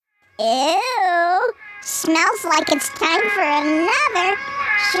Ew! Smells like it's time for another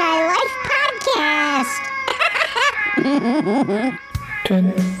Shy Life podcast.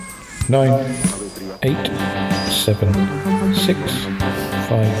 10, 9, 8, 7, 6,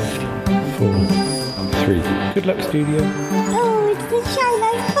 5, 4, 3. Good luck, studio. Oh, it's the Shy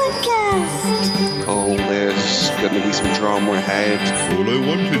Life podcast. Oh, there's going to be some drama ahead. All I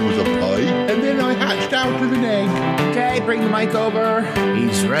wanted was a pie, and then I hatched out of an egg. Okay, bring the mic over.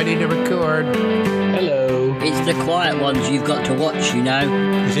 He's ready to record. Hello. It's the quiet ones you've got to watch, you know.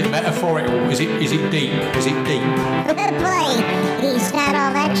 Is it metaphorical? Is it deep? Is it deep? Boy, he's not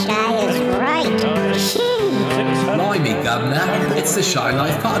all that shy, is right. Blimey, Governor, it's the Shy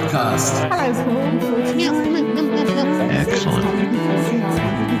Life podcast. Excellent.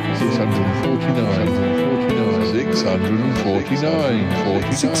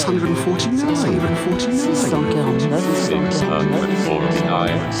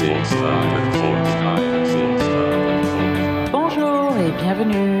 Bonjour et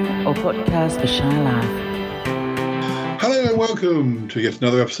bienvenue au podcast The Shy Life. Hello and welcome to yet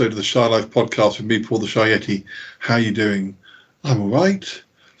another episode of the Shy Life podcast with me, Paul the Shy Yeti. How are you doing? I'm all right.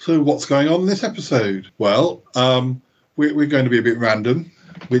 So what's going on in this episode? Well, we're going to be a bit random,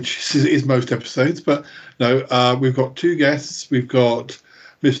 which is most episodes, but no, we've got two guests. We've got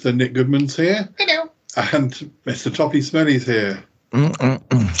Mr. Nick Goodman's here. Hello. And Mr. Toppy Smelly's here.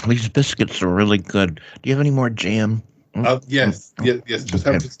 These biscuits are really good. Do you have any more jam? Yes, just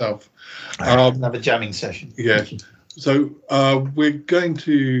have it yourself. Another jamming session. Yeah. So we're going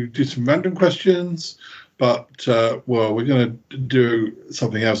to do some random questions, but, we're going to do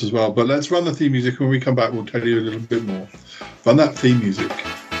something else as well. But let's run the theme music. When we come back, we'll tell you a little bit more. Run that theme music.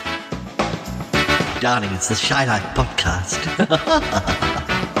 Darling, it's the Shy Life podcast.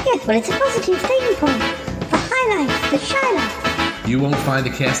 Yes, well, it's a positive thing, Paul. For High Life, the Shy Life. You won't find a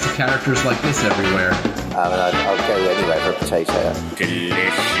cast of characters like this everywhere. I'll go anyway for a potato.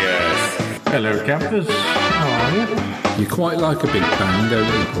 Delicious. Hello, campers. How are you? You quite like a big bang, don't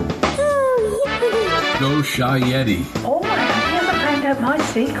you, Paul? Go Shy Yeti. Oh, he hasn't found out my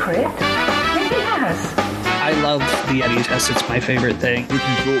secret. Maybe he has. I love the Yeti test. It's my favorite thing. If you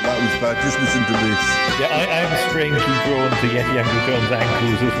thought that was bad, just listen to this. Yeah, I'm strangely drawn to Yeti Uncle John's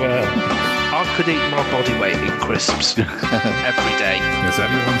ankles as well. I could eat my body weight in crisps every day. Has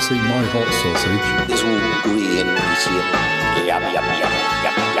anyone seen my hot sausage? It's all gooey and juicy and yum, yum, yum,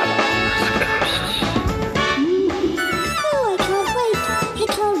 yum, yum. Oh, I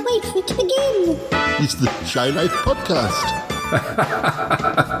can't wait for it to begin. It's the Shy Life podcast.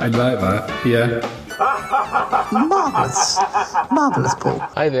 I like that, yeah. Marvellous, Paul.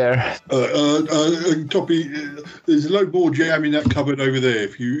 Hi there. Toppy, there's a load more jam in that cupboard over there.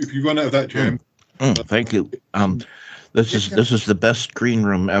 If you run out of that jam. Thank you. This is the best green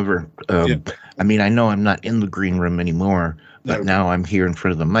room ever. Yeah. I mean, I know I'm not in the green room anymore, but now I'm here in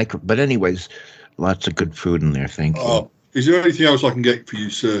front of the mic. But anyways, lots of good food in there. Thank you. Is there anything else I can get for you,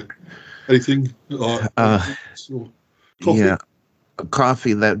 sir? Anything? Coffee? Yeah.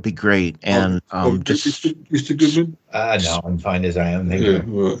 Coffee, that'd be great. And just Mr. Goodman? No, I'm fine as I am. Thank Yeah,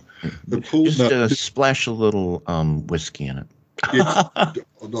 you. right. splash a little whiskey in it. Yeah,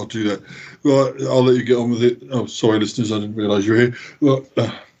 I'll do that. Right, I'll let you get on with it. Oh, sorry, listeners, I didn't realise you were here. Well,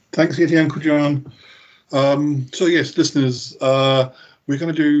 thanks, Yeti Uncle John. So, yes, listeners, we're going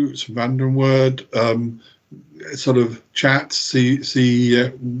to do some random word sort of chats, see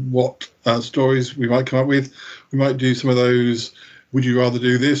what stories we might come up with. We might do some of those. Would you rather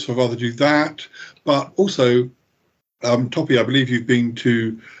do this or rather do that? But also, Toppy, I believe you've been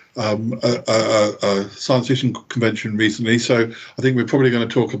to a science fiction convention recently, so I think we're probably going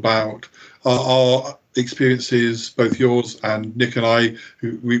to talk about our experiences, both yours and Nick and I,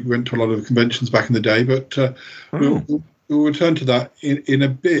 who we went to a lot of conventions back in the day, but we'll return to that in a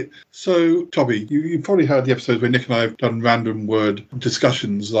bit. So, Toppy, you probably heard the episodes where Nick and I have done random word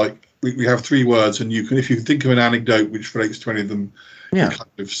discussions, like we have three words, and you can, if you think of an anecdote which relates to any of them, you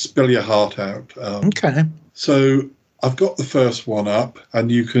kind of spill your heart out. Okay. So I've got the first one up,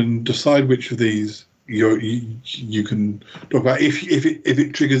 and you can decide which of these you can talk about. If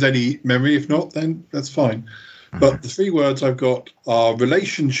it triggers any memory, if not, then that's fine. But the three words I've got are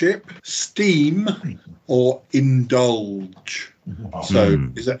relationship, steam, or indulge. So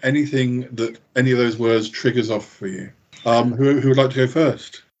is there anything that any of those words triggers off for you? Who would like to go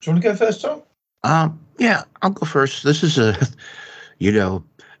first? Do you want to go first, Tom? Yeah, I'll go first. This is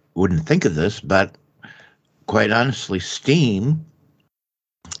wouldn't think of this, but quite honestly, steam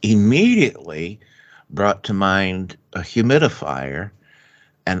immediately brought to mind a humidifier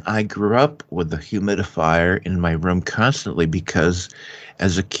And I grew up with a humidifier in my room constantly because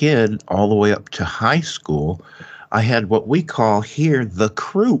as a kid, all the way up to high school, I had what we call here the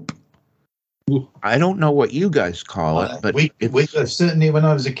croup. I don't know what you guys call it, but we certainly, when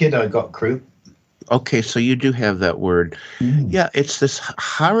I was a kid, I got croup. Okay, so you do have that word. Yeah, it's this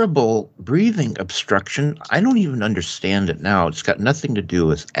horrible breathing obstruction. I don't even understand it now. It's got nothing to do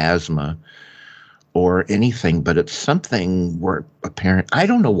with asthma or anything, but it's something where I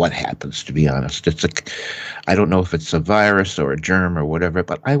don't know what happens, to be honest. I don't know if it's a virus or a germ or whatever,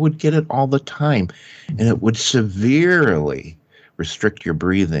 but I would get it all the time, and it would severely restrict your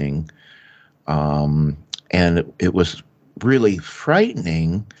breathing. And it was really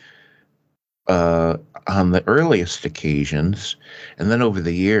frightening on the earliest occasions, and then over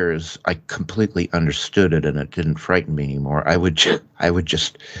the years, I completely understood it, and it didn't frighten me anymore. I would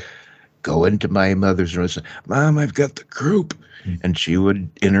just go into my mother's room and say, "Mom, I've got the croup," and she would,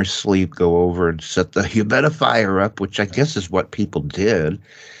 in her sleep, go over and set the humidifier up, which I guess is what people did.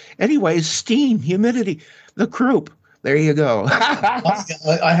 Anyways, steam, humidity, the croup. There you go. I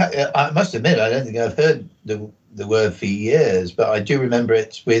must admit, I don't think I've heard the word for years, but I do remember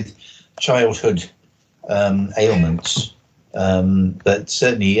it with childhood ailments. But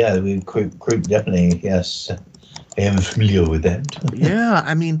certainly, yeah, with croup, definitely, yes. I am familiar with that. Yeah,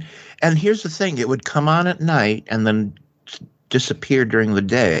 I mean, and here's the thing. It would come on at night and then disappear during the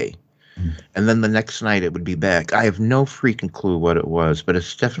day. And then the next night it would be back. I have no freaking clue what it was, but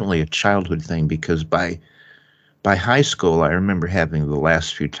it's definitely a childhood thing because by high school, I remember having the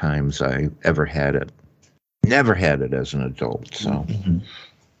last few times I ever had it. Never had it as an adult. So,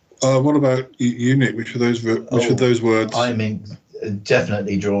 what about you, Nick? Which of those words? I mean,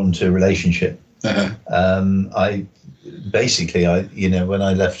 definitely drawn to relationship. I basically, when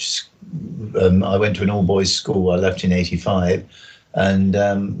I left, I went to an all-boys school. I left in '85, and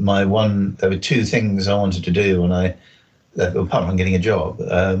there were two things I wanted to do when apart from getting a job,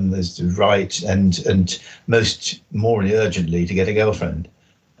 is to write and more urgently to get a girlfriend.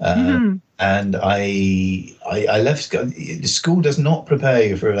 And I left. School does not prepare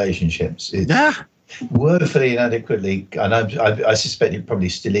you for relationships. Woefully inadequately, and I suspect it probably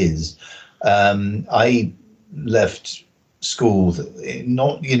still is. I left school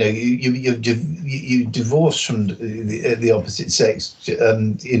not, you divorce from the opposite sex,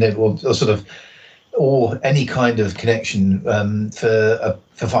 or sort of, or any kind of connection for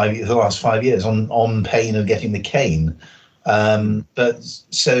the last 5 years on pain of getting the cane. But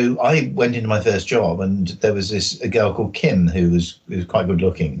so I went into my first job, and there was a girl called Kim who was quite good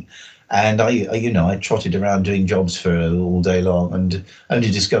looking, and I trotted around doing jobs for her all day long, and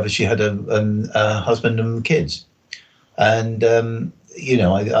only discovered she had a husband and kids, and I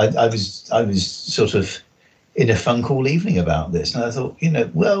was sort of in a fun call evening about this, and I thought,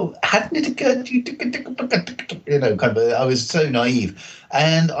 well, hadn't it occurred to you, kind of, I was so naive,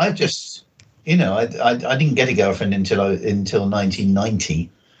 and I just, I didn't get a girlfriend until 1990,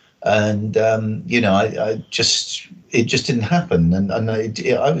 and it just didn't happen, and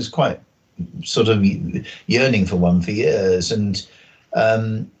I was quite sort of yearning for one for years, and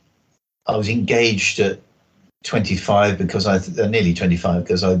I was engaged at 25 because nearly 25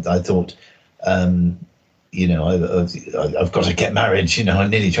 because I thought. I've got to get married. I'm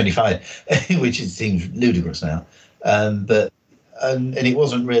nearly 25, which seems ludicrous now. But it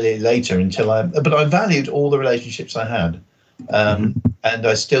wasn't really later but I valued all the relationships I had, and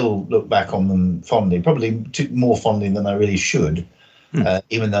I still look back on them fondly, probably more fondly than I really should,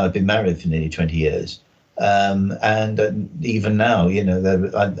 even though I've been married for nearly 20 years. And even now,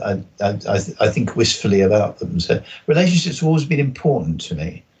 I think wistfully about them. So relationships have always been important to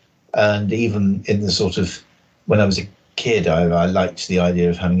me. And even in the sort of, when I was a kid, I liked the idea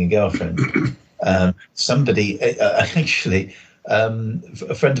of having a girlfriend. Somebody, actually,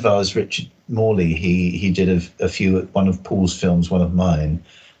 a friend of ours, Richard Morley, he did one of Paul's films, one of mine.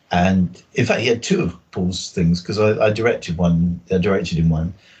 And in fact, he had two of Paul's things because I directed him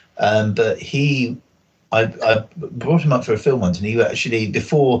one. But I brought him up for a film once, and he actually,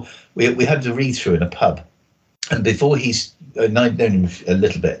 before, we had to read through in a pub. And before I'd known him a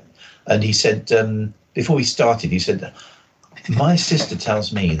little bit, and he said, before we started, he said, "My sister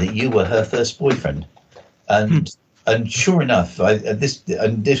tells me that you were her first boyfriend," and sure enough, this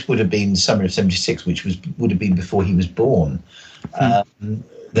would have been summer of '76, which would have been before he was born.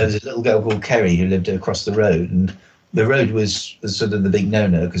 There was a little girl called Kerry who lived across the road, and the road was sort of the big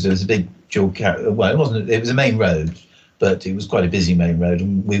no-no because there was a big dual well, it wasn't. It was a main road, but it was quite a busy main road,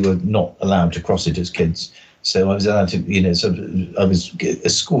 and we were not allowed to cross it as kids. So I was allowed to, I was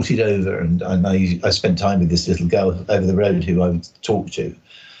escorted over, and I spent time with this little girl over the road who I would talk to.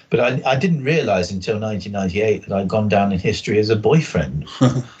 But I didn't realise until 1998 that I'd gone down in history as a boyfriend.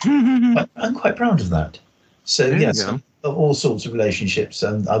 I'm quite proud of that. So, yes, all sorts of relationships,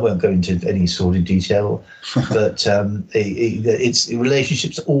 and I won't go into any sort of detail, but it's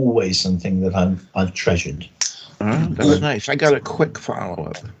relationships are always something that I've treasured. That's nice. I got a quick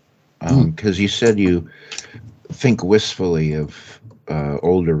follow-up, because you said you think wistfully of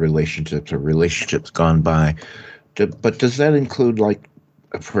older relationships or relationships gone by. But does that include, like,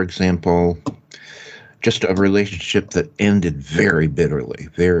 for example, just a relationship that ended very bitterly,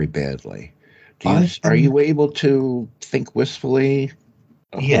 very badly? Are you able to think wistfully?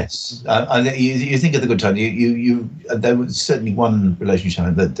 Yes, you think of the good time. There was certainly one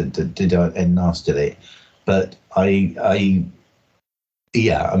relationship that did end nastily, but I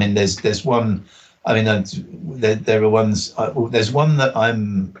mean, there's one. I mean, there are ones. There's one that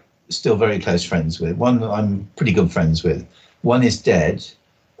I'm still very close friends with. One that I'm pretty good friends with. One is dead,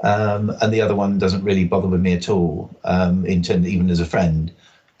 and the other one doesn't really bother with me at all, even as a friend.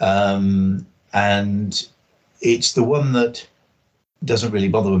 And it's the one that doesn't really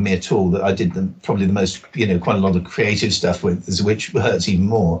bother with me at all that I did probably the most, quite a lot of creative stuff with, which hurts even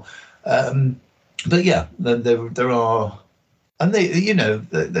more. But yeah, there are, and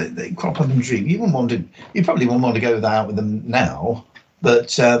they crop up in the dream. You probably wouldn't want to go out with them now,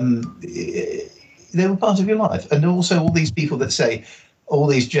 but they were part of your life. And also all these people that say all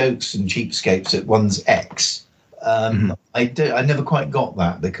these jokes and cheapskates at one's ex. I never quite got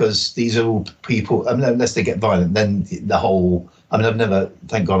that, because these are all people, unless they get violent, then the whole,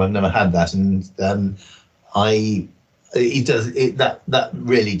 thank God I've never had that. And that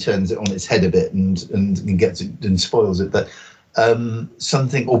really turns it on its head a bit and gets it and spoils it. But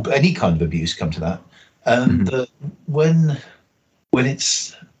something, or any kind of abuse come to that. But when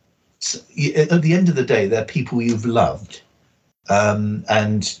it's at the end of the day, they're people you've loved. And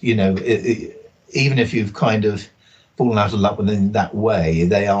even if you've kind of fallen out of love with them in that way,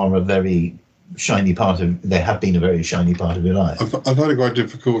 they have been a very shiny part of your life. I find it quite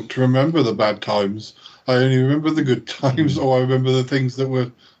difficult to remember the bad times. I only remember the good times, or I remember the things that were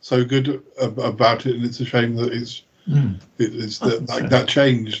so good about it, and it's a shame that that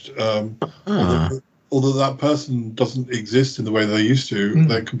changed. Although that person doesn't exist in the way they used to,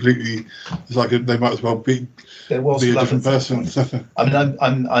 they're completely. It's like they might as well be a different person. I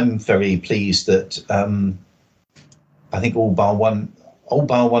mean, I'm very pleased that I think all bar one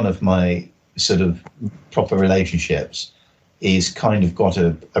of my sort of proper relationships is kind of got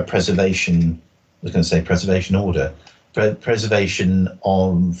a preservation. I was going to say preservation order, preservation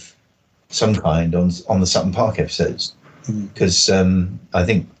of some kind on the Sutton Park episodes, because I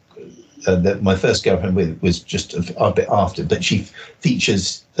think. That my first girlfriend was just a bit after, but she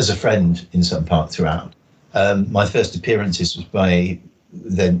features as a friend in Sutton Park throughout. My first appearances was my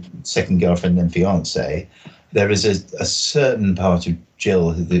then second girlfriend, then fiance. There is a certain part of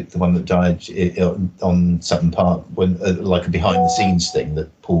Jill, the one that died on Sutton Park, when like a behind the scenes thing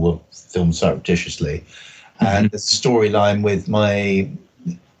that Paul will film surreptitiously, and the storyline with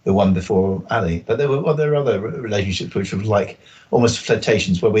the one before Ali. But there were other relationships which was like almost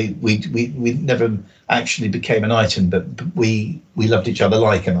flirtations, where we never actually became an item, but we loved each other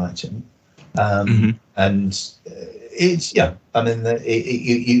like an item. And it's I mean,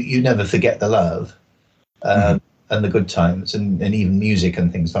 you never forget the love and the good times, and even music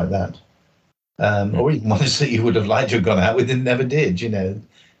and things like that, or even ones that you would have liked to have gone out with and never did.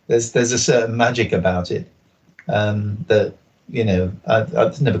 There's a certain magic about it that.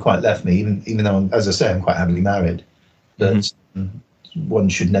 I've never quite left me, even though, as I say, I'm quite happily married. But one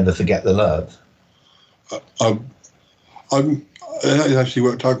should never forget the love. It actually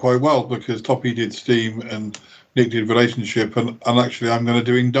worked out quite well, because Toppie did Steam and Nick did Relationship, and actually I'm going to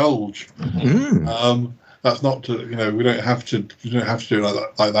do Indulge. That's not to, we don't have to do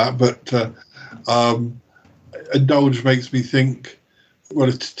it like that. But Indulge makes me think. Well,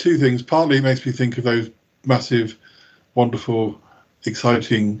 it's two things. Partly it makes me think of those massive, wonderful,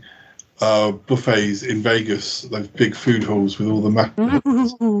 exciting buffets in Vegas, those big food halls with all the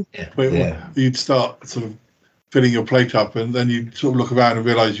macros. You'd start sort of filling your plate up, and then you'd sort of look around and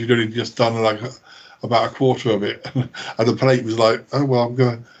realise you'd only just done about a quarter of it, and the plate was like, oh well, I'm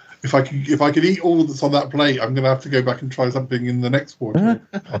gonna. If I could eat all that's on that plate, I'm going to have to go back and try something in the next quarter.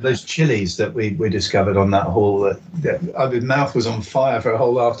 Those chilies that we discovered on that hall, my mouth was on fire for a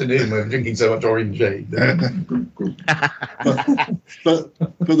whole afternoon. We were drinking so much orangeade.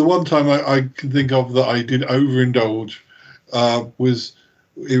 but the one time I can think of that I did overindulge was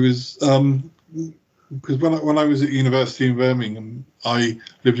because when I was at university in Birmingham, I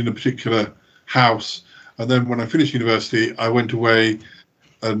lived in a particular house, and then when I finished university, I went away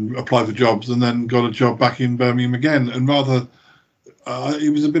and applied for jobs, and then got a job back in Birmingham again. And rather,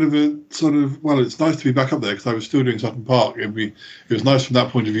 it was a bit of a sort of, well, it's nice to be back up there because I was still doing Sutton Park. It was nice from that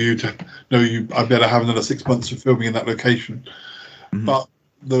point of view to know I better have another 6 months of filming in that location. Mm-hmm. But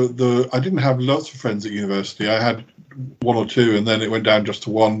I didn't have lots of friends at university. I had one or two, and then it went down just to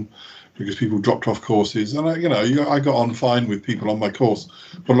one because people dropped off courses. And I got on fine with people on my course,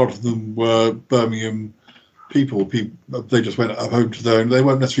 but a lot of them were Birmingham people. They just went home to their own. They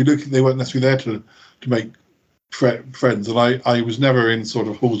weren't necessarily looking. They weren't necessarily there to make friends. And I was never in sort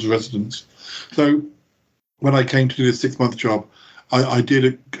of halls of residence. So when I came to do this 6-month job, I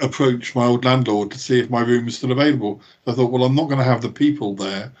did approach my old landlord to see if my room was still available. I thought, well, I'm not going to have the people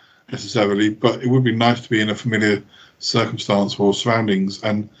there necessarily, but it would be nice to be in a familiar circumstance or surroundings.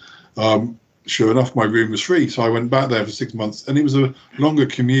 And sure enough, my room was free. So I went back there for 6 months, and it was a longer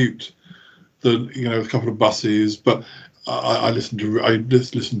commute than, a couple of buses. But I just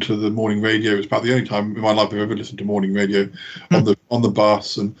listened to the morning radio. It's about the only time in my life I've ever listened to morning radio on the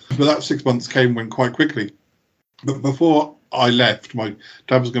bus. But that 6 months went quite quickly. But before I left, my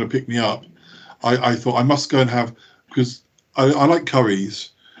dad was going to pick me up. I thought I must go and have, because I like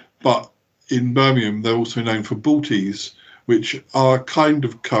curries, but in Birmingham they're also known for baltis, which are kind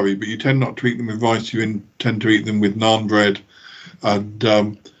of curry, but you tend not to eat them with rice. You tend to eat them with naan bread, and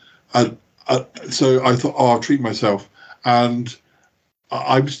so I thought, I'll treat myself. And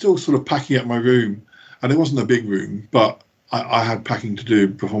I was still sort of packing up my room, and it wasn't a big room, but I had packing to do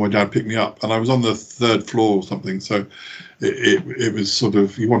before my dad picked me up, and I was on the 3rd floor or something. So it was sort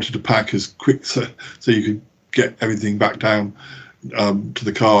of, you wanted to pack as quick so you could get everything back down to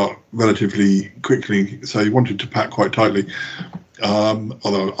the car relatively quickly. So you wanted to pack quite tightly.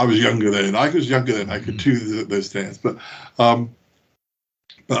 Although I was younger then, I could do those stairs. But I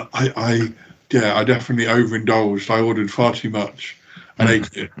definitely overindulged. I ordered far too much and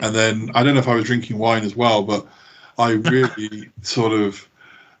ate it. And then I don't know if I was drinking wine as well, but I really sort of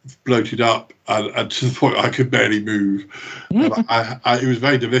bloated up and to the point I could barely move. And it was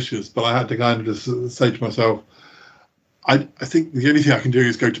very delicious, but I had to kind of just say to myself, I think the only thing I can do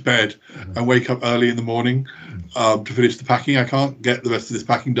is go to bed and wake up early in the morning to finish the packing. I can't get the rest of this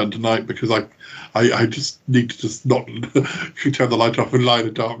packing done tonight because I just need to just not turn the light off and lie in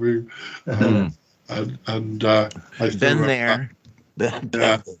a dark room. I've been there.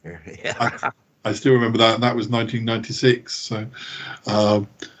 I still remember that, and that was 1996. So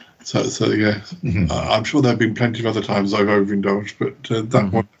yeah, I'm sure there have been plenty of other times I've overindulged, but that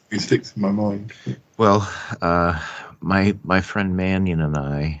one sticks in my mind. Well, my friend Mannion and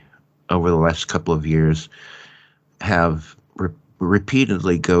I, over the last couple of years, have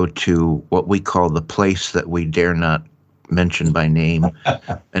repeatedly go to what we call the place that we dare not mention by name.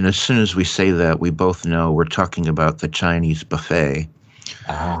 And as soon as we say that, we both know we're talking about the Chinese buffet,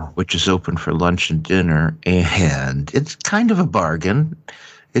 which is open for lunch and dinner. And it's kind of a bargain.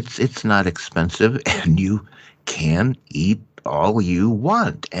 It's not expensive, and you can eat all you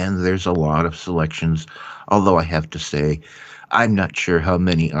want. And there's a lot of selections, although I have to say, I'm not sure how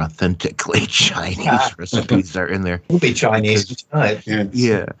many authentically Chinese recipes are in there. We'll be Chinese tonight.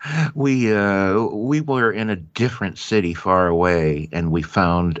 Yeah. We were in a different city far away, and we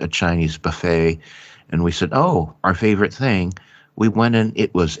found a Chinese buffet, and we said, oh, our favorite thing. We went in,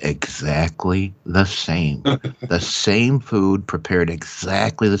 it was exactly the same. The same food prepared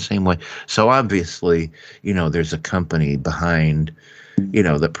exactly the same way. So obviously, there's a company behind,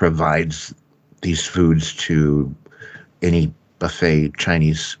 that provides these foods to any buffet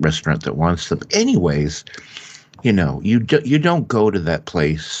Chinese restaurant that wants them. Anyways, you don't go to that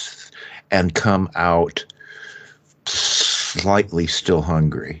place and come out slightly still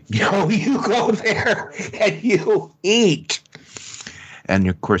hungry. You go there and you eat. And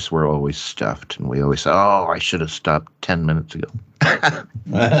of course, we're always stuffed, and we always say, "Oh, I should have stopped 10 minutes ago."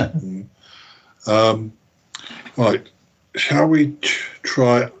 Right, shall we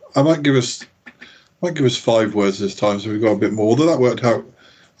try? I might give us 5 words this time, so we've got a bit more. Although that worked out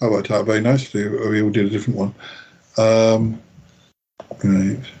very nicely. We all did a different one.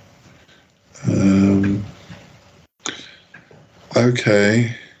 Right.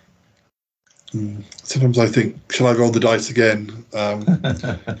 Okay. Sometimes I think, shall I roll the dice again?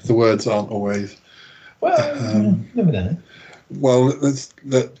 The words aren't always. Well, never know. Well, let's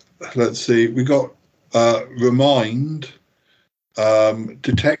see. We got remind,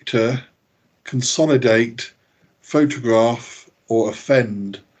 detector, consolidate, photograph, or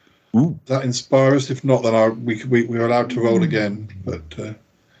offend. Ooh. That inspire us. If not, then we're allowed to roll again. But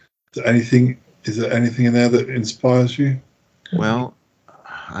is there anything in there that inspires you? Well,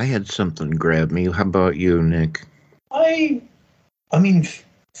 I had something grab me. How about you, Nick? I mean,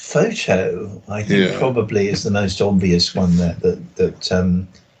 Photo, I think, probably is the most obvious one I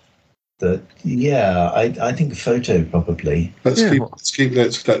think photo probably.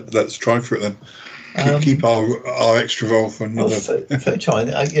 Let's try for it then. Keep our extra role for another.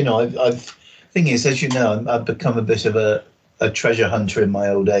 Photo. Thing is, as you know, I've become a bit of a treasure hunter in my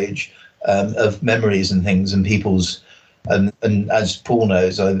old age, of memories and things and people's. And as Paul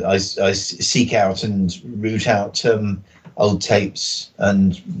knows, I seek out and root out old tapes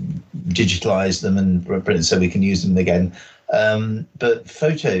and digitalize them and so we can use them again. But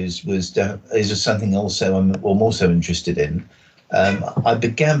photos is something also I'm also interested in. I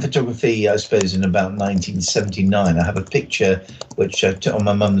began photography, I suppose, in about 1979. I have a picture which I took on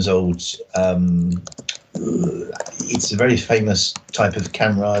my mum's old. It's a very famous type of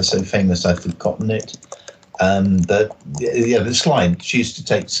camera, so famous I've forgotten it. The slide. She used to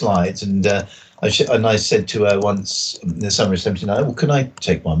take slides, and I said to her once in the summer of '79, "Well, can I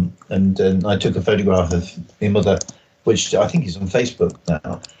take one?" And I took a photograph of my mother, which I think is on Facebook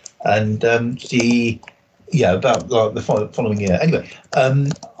now. And about like the following year. Anyway,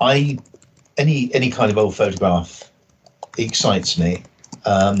 any kind of old photograph excites me.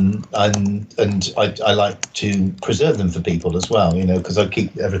 And I like to preserve them for people as well, because I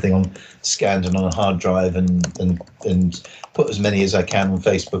keep everything scanned and on a hard drive and put as many as I can on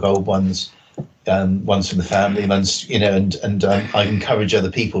Facebook, old ones, ones from the family, ones, and I encourage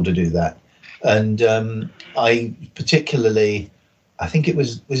other people to do that. And I particularly, I think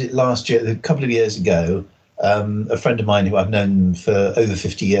was it last year, a couple of years ago, a friend of mine who I've known for over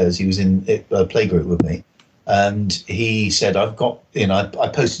 50 years, he was in a playgroup with me. And he said, I've got, I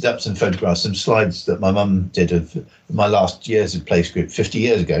posted up some photographs, some slides that my mum did of my last years of playgroup 50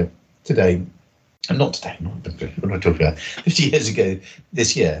 years ago today. And not today, what am I talking about? 50 years ago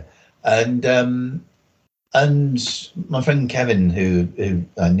this year. And my friend Kevin, who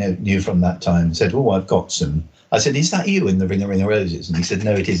I knew from that time, said, "Oh, I've got some." I said, "Is that you in the Ring of Roses?" And he said,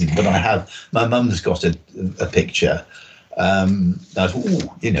 "No, it isn't. But my mum's got a picture." I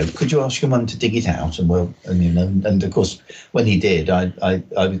thought, could you ask your mum to dig it out? And and of course, when he did,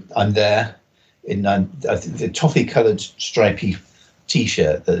 I'm there in the toffee-coloured stripy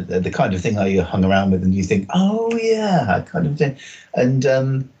T-shirt, the kind of thing I hung around with, and you think, oh yeah, kind of thing.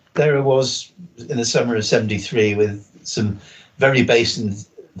 And there I was in the summer of '73 with some very basin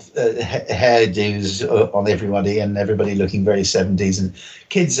hairdos on everybody, and everybody looking very 70s, and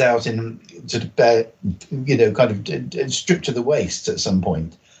kids out in sort of kind of stripped to the waist at some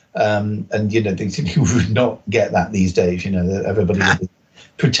point. And you would not get that these days. Everybody would be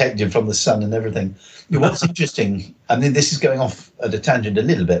protected from the sun and everything. What's interesting, I mean, this is going off at a tangent a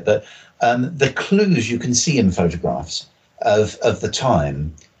little bit, but the clues you can see in photographs of the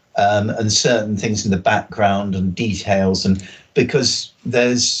time, and certain things in the background and details, and because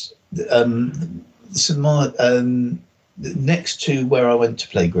there's some more next to where I went to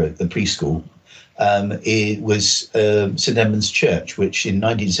playgroup, the preschool, it was St Edmund's Church, which in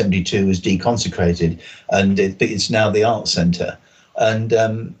 1972 was deconsecrated, and it's now the Art Centre. And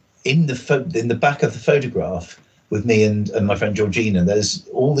in the back of the photograph with me and my friend Georgina, there's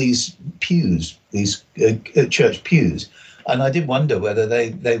all these pews, these church pews. And I did wonder whether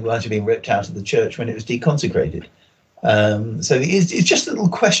they might have been ripped out of the church when it was deconsecrated. So it's just little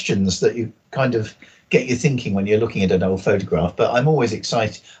questions that you kind of get you thinking when you're looking at an old photograph. But I'm always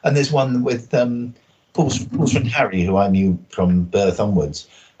excited. And there's one with Paul's friend Harry, who I knew from birth onwards.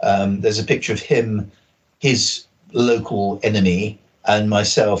 There's a picture of him, his local enemy, and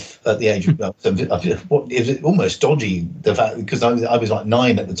myself at the age of it was almost dodgy, the fact, because I was like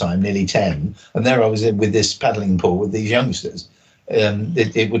 9 at the time, nearly 10, and there I was in with this paddling pool with these youngsters.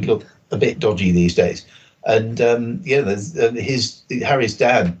 It would look a bit dodgy these days. And Harry's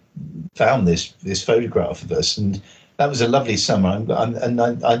dad found this photograph of us, and that was a lovely summer. And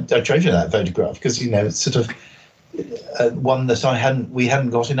I treasure that photograph because it's sort of one that we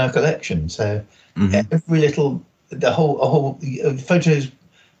hadn't got in our collection. So every little. The whole photos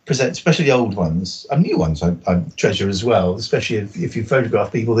present, especially the old ones, and new ones I treasure as well, especially if you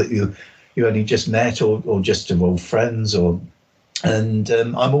photograph people that you only just met or just are old friends, and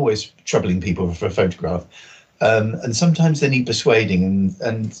I'm always troubling people for a photograph, and sometimes they need persuading,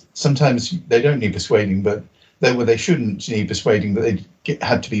 and sometimes they don't need persuading, but they shouldn't need persuading, but they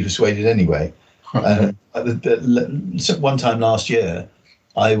had to be persuaded anyway. One time last year,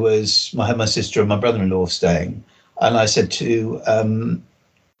 I had my sister and my brother-in-law staying. And I said to well,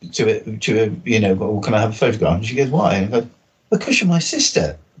 can I have a photograph? And she goes, "Why?" And I go, "Because you're my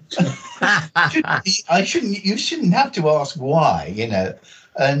sister." You shouldn't have to ask why,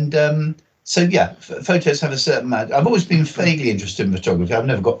 And So yeah, photos have a certain amount. I've always been vaguely interested in photography. I've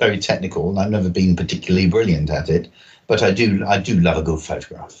never got very technical, and I've never been particularly brilliant at it. But I do love a good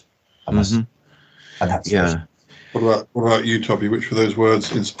photograph. I must. And that's What about you, Toby? Which of those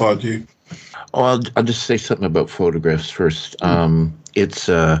words inspired you? Oh, I'll just say something about photographs first. It's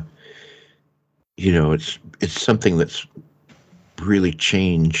it's something that's really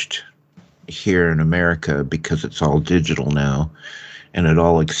changed here in America because it's all digital now, and it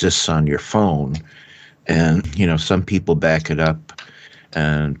all exists on your phone. And some people back it up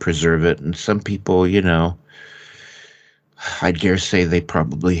and preserve it, and some people, I dare say they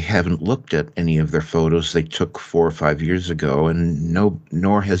probably haven't looked at any of their photos they took 4 or 5 years ago, and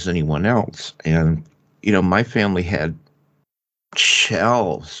nor has anyone else. And, my family had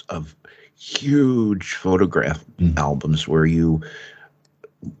shelves of huge photograph albums where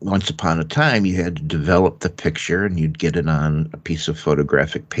once upon a time, you had to develop the picture and you'd get it on a piece of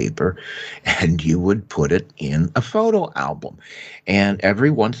photographic paper and you would put it in a photo album. And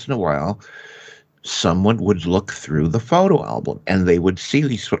every once in a while, someone would look through the photo album and they would see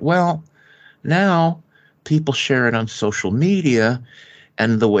these. Well, now people share it on social media,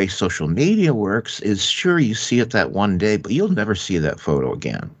 and the way social media works is, sure, you see it that one day, but you'll never see that photo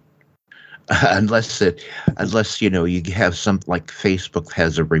again. Unless you have something like Facebook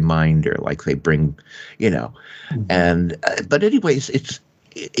has a reminder, like they bring, and but anyways, it's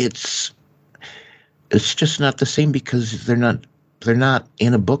just not the same because they're not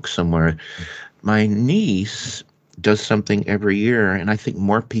in a book somewhere. My niece does something every year, and I think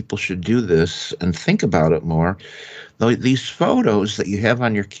more people should do this and think about it more. Though these photos that you have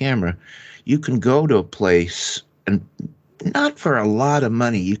on your camera, you can go to a place and not for a lot of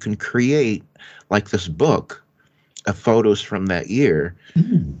money, you can create like this book of photos from that year.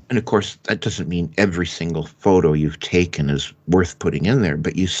 And of course, that doesn't mean every single photo you've taken is worth putting in there,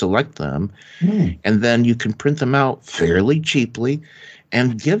 but you select them and then you can print them out fairly cheaply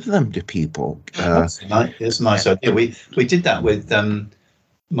and give them to people. That's a nice idea. We did that with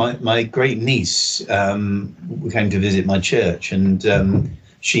my great niece. We came to visit my church, and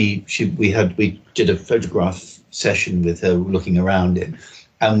we did a photograph session with her, looking around it,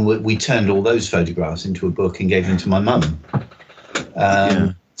 and we turned all those photographs into a book and gave them to my mum.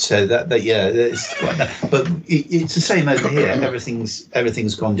 So that it's like that. But it's the same over here.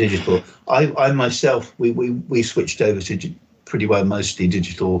 Everything's gone digital. I myself, we switched over to pretty well mostly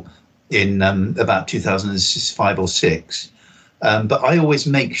digital in about 2005 or 6. But I always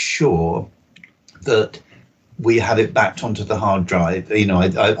make sure that we have it backed onto the hard drive.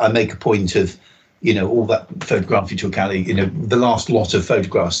 I make a point of, all that photograph you took, Ali, the last lot of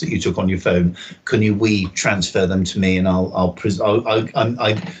photographs that you took on your phone, we transfer them to me, and I'm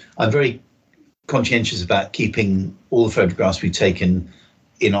very conscientious about keeping all the photographs we've taken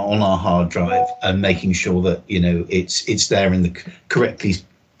on our hard drive and making sure that, it's there in the correctly,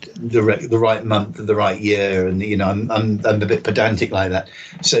 the right month, the right year. And, I'm a bit pedantic like that.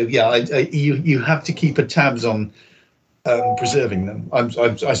 So, yeah, you have to keep a tabs on preserving them. I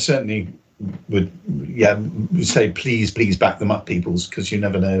certainly would say please back them up, peoples, because you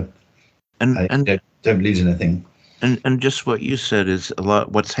never know, and don't lose anything. And just what you said is a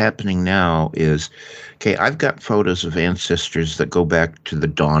lot. What's happening now is, okay, I've got photos of ancestors that go back to the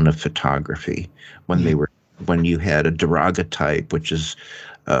dawn of photography, when you had a daguerreotype, which is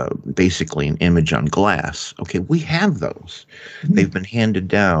basically an image on glass. Okay, we have those. They've been handed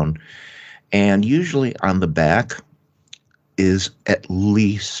down, and usually on the back is at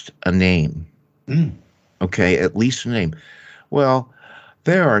least a name. Okay, at least a name. Well,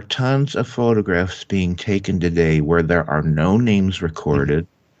 there are tons of photographs being taken today where there are no names recorded,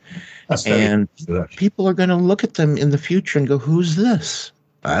 and people are going to look at them in the future and go, "Who's this?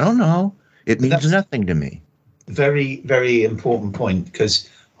 I don't know. It means nothing to me." Very, very important point, because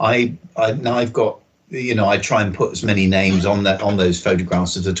I've got, I try and put as many names on those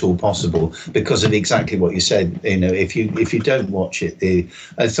photographs as at all possible, because of exactly what you said. If you don't watch it,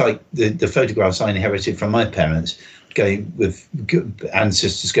 it's like the photographs I inherited from my parents, going with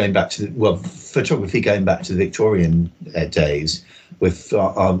ancestors going back to photography going back to the Victorian days, with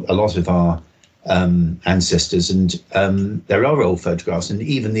a lot of our ancestors, and there are old photographs, and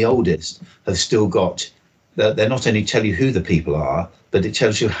even the oldest have still got. They not only tell you who the people are, but it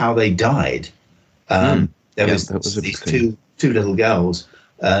tells you how they died. There was these two little girls,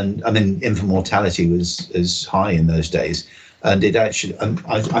 and I mean, infant mortality was as high in those days. And it actually,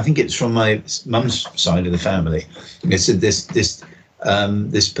 I think it's from my mum's side of the family. It said this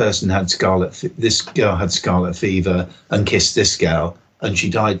person had this girl had scarlet fever and kissed this girl, and she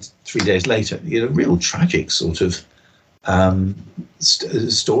died 3 days later. Real tragic sort of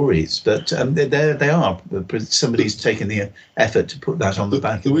stories. But there they are. Somebody's taken the effort to put that on the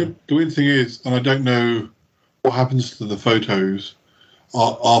back. The weird thing is, and I don't know what happens to the photos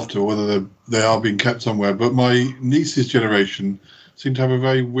after, whether they are being kept somewhere, but my niece's generation seem to have a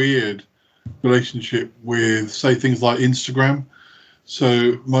very weird relationship with, say, things like Instagram.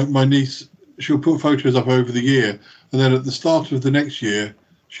 So my niece, she'll put photos up over the year, and then at the start of the next year,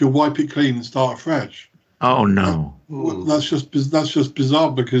 she'll wipe it clean and start afresh. Oh no! That's just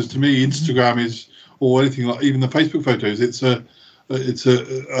bizarre, because to me, Instagram is, or anything like, even the Facebook photos, it's a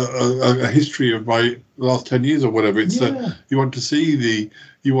history of my last 10 years or whatever. It's you want to see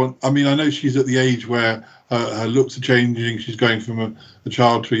I mean, I know she's at the age where her looks are changing. She's going from a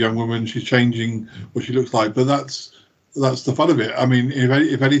child to a young woman. She's changing what she looks like, but that's the fun of it. I mean,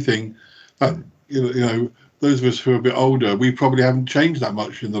 if anything, you know, those of us who are a bit older, we probably haven't changed that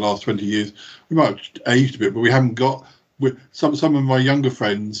much in the last 20 years. We might have aged a bit, but we haven't got. Some of my younger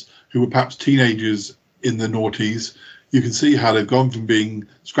friends who were perhaps teenagers in the noughties, you can see how they've gone from being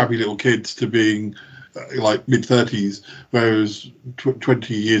scrappy little kids to being like mid-30s, whereas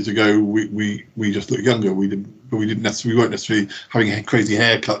 20 years ago we just looked younger. We weren't necessarily having crazy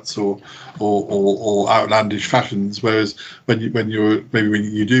haircuts or outlandish fashions. Whereas when you were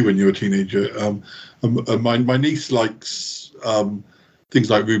a teenager, my niece likes things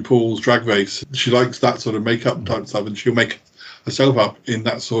like RuPaul's Drag Race. She likes that sort of makeup type stuff, and she'll make herself up in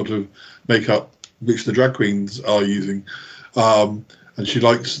that sort of makeup which the drag queens are using, and she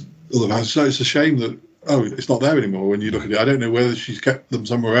likes all of that. So it's a shame that it's not there anymore when you look at it. I don't know whether she's kept them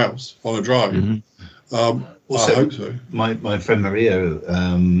somewhere else on a drive. Also, I hope so. My friend Maria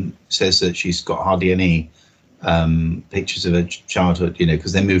says that she's got hardly any pictures of her childhood, you know,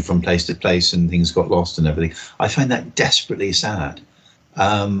 because they moved from place to place and things got lost and everything. I find that desperately sad.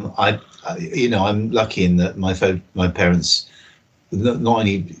 I'm lucky in that my parents not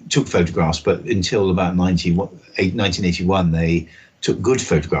only took photographs, but until about 1981, they took good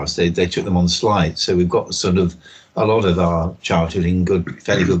photographs. They took them on slide. So we've got sort of a lot of our childhood in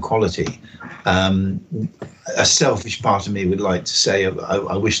fairly good quality. A selfish part of me would like to say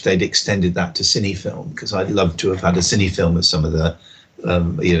I wish they'd extended that to cine-film, because I'd love to have had a cine-film of some of the,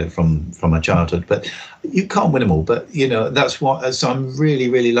 from my childhood. But you can't win them all. But, you know, that's what. So I'm really,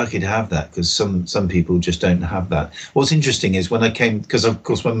 really lucky to have that, because some people just don't have that. What's interesting is when I came, because of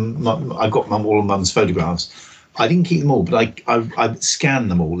course when I got all of Mum's photographs, I didn't keep them all, but I scanned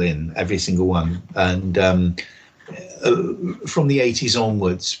them all in, every single one. And from the 80s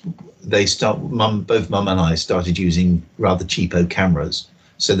onwards, both Mum and I started using rather cheapo cameras.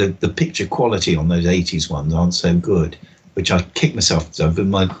 So the picture quality on those 80s ones aren't so good, which I kicked myself in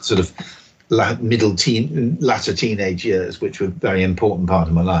my sort of latter teenage years, which were a very important part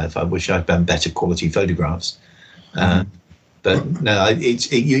of my life. I wish I'd done better quality photographs. But no,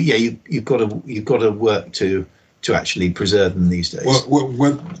 you've got to work to actually preserve them these days.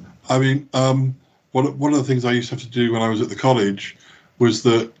 One of the things I used to have to do when I was at the college was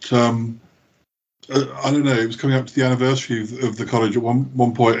that I don't know, it was coming up to the anniversary of the college at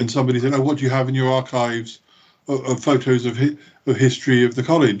one point, and somebody said, "Oh, what do you have in your archives of photos of history of the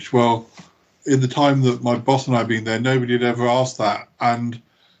college?" Well, in the time that my boss and I had been there, nobody had ever asked that, and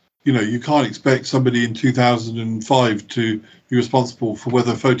you know, you can't expect somebody in 2005 to be responsible for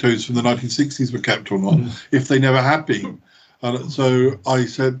whether photos from the 1960s were kept or not, if they never had been. And so I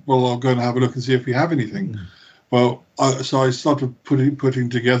said, well, I'll go and have a look and see if we have anything. Well, so I started putting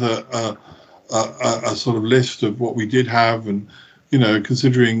together a sort of list of what we did have, and you know,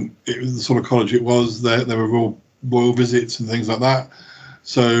 considering it was the sort of college it was, there were royal visits and things like that.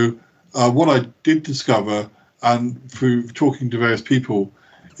 So what I did discover, and through talking to various people,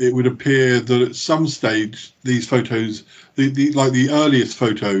 it would appear that at some stage these photos, the earliest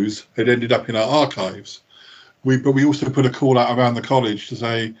photos, had ended up in our archives. But we also put a call out around the college to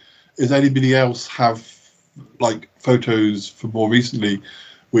say, does anybody else have like photos from more recently,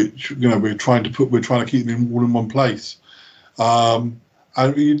 which, you know, we're trying to keep them all in one place. And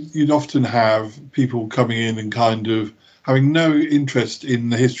you'd often have people coming in and kind of having no interest in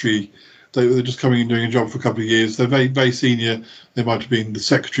the history. They're just coming in doing a job for a couple of years. They're very, very senior. They might have been the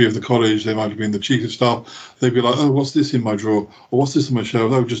secretary of the college. They might have been the chief of staff. They'd be like, "Oh, what's this in my drawer? Or what's this on my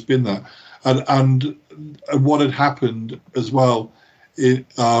shelf? Oh, just been there." And what had happened as well,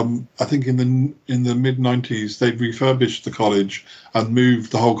 I think in the mid 90s, they'd refurbished the college and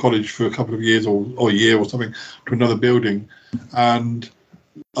moved the whole college for a couple of years or a year or something to another building. And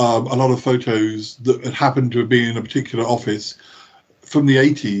a lot of photos that had happened to have been in a particular office from the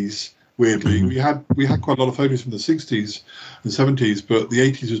 80s. Weirdly, we had quite a lot of photos from the 60s and 70s, but the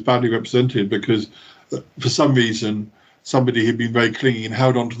 80s was badly represented because for some reason somebody had been very clingy and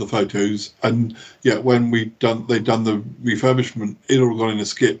held on to the photos, and when they'd done the refurbishment, it all gone in a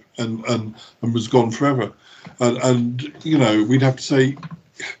skip and was gone forever. And we'd have to say,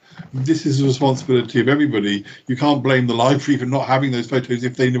 this is the responsibility of everybody. You can't blame the library for not having those photos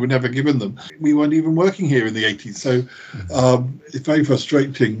if they were never given them. We weren't even working here in the 80s, so it's very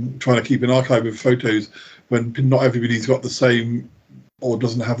frustrating trying to keep an archive of photos when not everybody's got the same or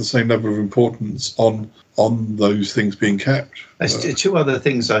doesn't have the same level of importance on those things being kept. There's two other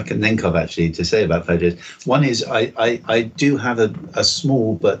things I can think of actually to say about photos. One is I do have a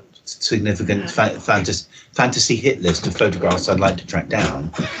small but significant fantasy hit list of photographs I'd like to track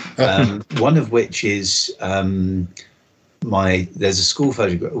down. One of which is there's a school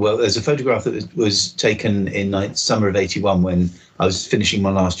photograph. Well, there's a photograph that was taken in summer of '81 when I was finishing my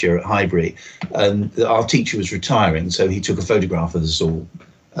last year at Highbury. Our teacher was retiring, so he took a photograph of us all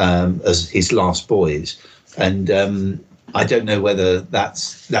as his last boys. And I don't know whether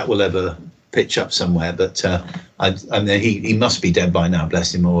that will ever pitch up somewhere, but I mean, he must be dead by now,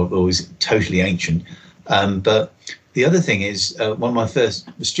 bless him, or he's totally ancient. But the other thing is, one of my first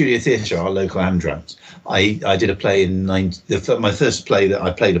Studio Theatre, our local Amdrams, I did a play my first play that I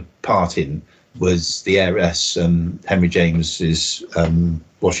played a part in was The Heiress, Henry James's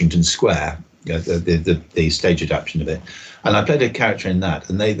Washington Square, the stage adaptation of it. And I played a character in that,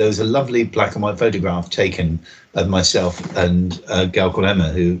 and there was a lovely black and white photograph taken of myself and a girl called Emma,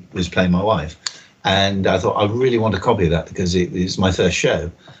 who was playing my wife. And I thought, I really want a copy of that because it was my first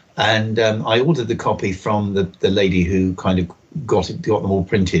show. And I ordered the copy from the lady who kind of got them all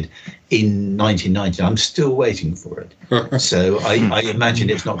printed in 1990. I'm still waiting for it. So I imagine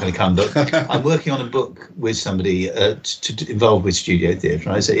it's not going to come. But I'm working on a book with somebody involved with Studio Theatre.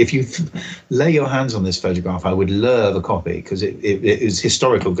 And I said, if you lay your hands on this photograph, I would love a copy because it is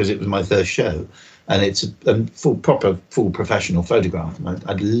historical because it was my first show. And it's a full professional photograph.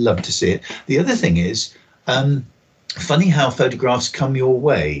 I'd love to see it. The other thing is, funny how photographs come your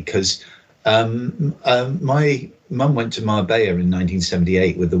way, because my mum went to Marbella in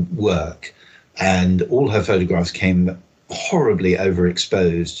 1978 with the work, and all her photographs came horribly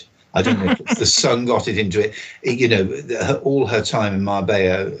overexposed. I don't know if the sun got it into it. All her time in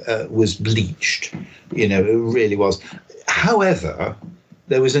Marbella was bleached. It really was. However,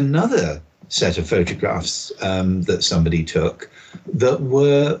 there was another set of photographs that somebody took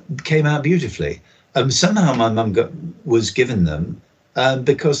that came out beautifully. Somehow my mum was given them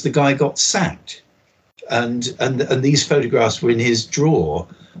because the guy got sacked, and these photographs were in his drawer,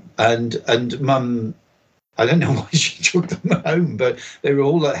 and mum, I don't know why she took them home, but they were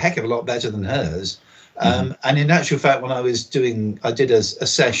all a heck of a lot better than hers. And in actual fact, when I did a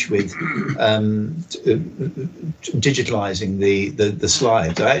sesh with digitalizing the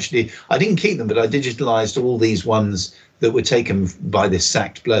slides. I didn't keep them, but I digitalized all these ones that were taken by this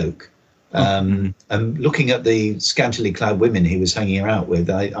sacked bloke. And looking at the scantily clad women he was hanging out with,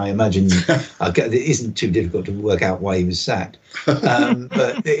 I imagine it isn't too difficult to work out why he was sacked.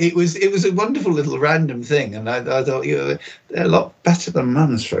 But it was a wonderful little random thing, and I thought they're a lot better than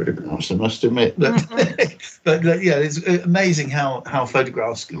Mum's photographs, I must admit. But yeah, it's amazing how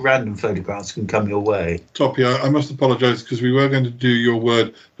random photographs can come your way. Toppy, I must apologise because we were going to do your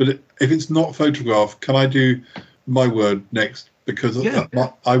word, but if it's not photograph, can I do my word next? Because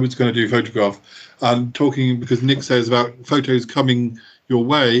I was going to do photograph, and talking because Nick says about photos coming your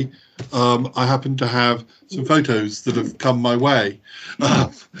way. I happen to have some photos that have come my way.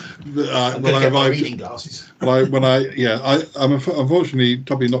 When I arrived, reading glasses. I'm unfortunately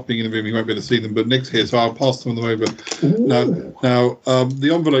Toppy not being in the room, he won't be able to see them. But Nick's here, so I'll pass them over. Now, the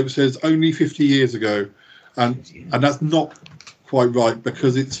envelope says only 50 years ago, and that's not quite right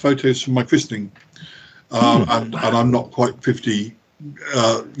because it's photos from my christening. And I'm not quite 50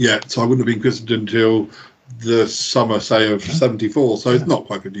 yet, so I wouldn't have been christened until the summer, say, of 74. So it's not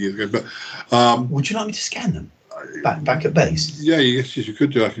quite 50 years ago. But would you like me to scan them back at base? Yeah, yes, you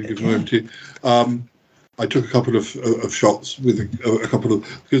could do. I can give them over to you. I took a couple of shots with a couple of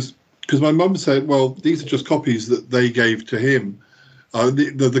because my mum said, well, these are just copies that they gave to him.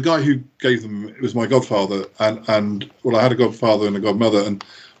 The guy who gave them, it was my godfather, and I had a godfather and a godmother, and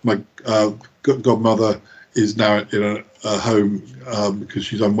my godmother is now in a home because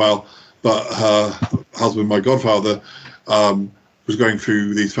she's unwell, but her husband, my godfather, was going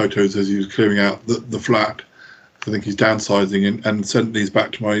through these photos as he was clearing out the flat. I think he's downsizing and sent these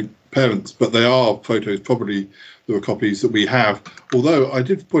back to my parents, but they are photos, probably there were copies that we have. Although I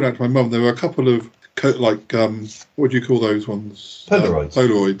did point out to my mum, there were a couple of what do you call those ones? Polaroids.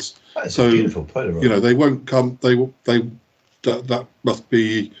 Polaroids. That's a beautiful Polaroid. They won't come. That must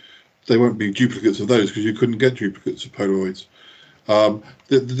be they won't be duplicates of those because you couldn't get duplicates of Polaroids.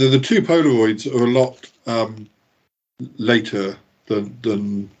 The two Polaroids are a lot later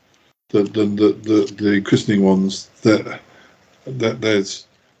than the christening ones. That there's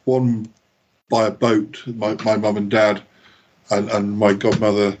one by a boat. My mum and dad and my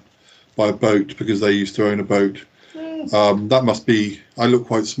godmother by a boat because they used to own a boat. That must be. I look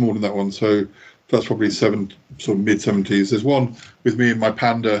quite small in that one, so that's probably sort of mid-70s. There's one with me and my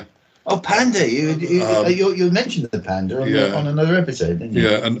panda. Oh, panda! You mentioned the panda on another episode, didn't you?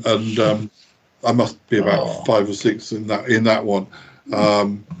 Yeah, and I must be about 5 or 6 in that one.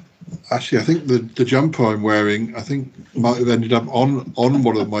 Actually, I think the jumper I'm wearing, I think might have ended up on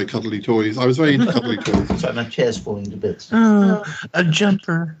one of my cuddly toys. I was very into cuddly toys. It's like my chair's falling to bits. Oh, a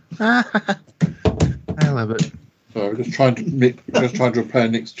jumper! I love it. So I'm just trying to repair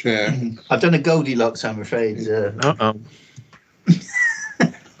Nick's chair. I've done a Goldilocks, I'm afraid. Uh-oh.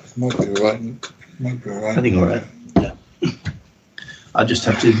 Might be all right. I think all right. Yeah. I just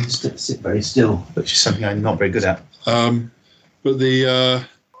have to sit very still, which is something I'm not very good at. But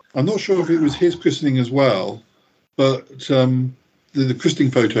I'm not sure if it was his christening as well, but the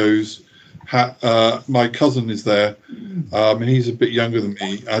christening photos, my cousin is there, and he's a bit younger than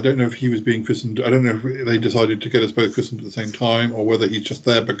me. I don't know if he was being christened. I don't know if they decided to get us both christened at the same time, or whether he's just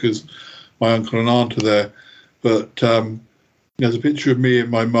there because my uncle and aunt are there. But there's a picture of me and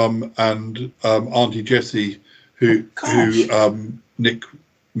my mum and Auntie Jessie, who Nick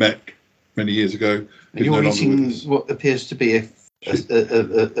met many years ago. And you're eating what appears to be a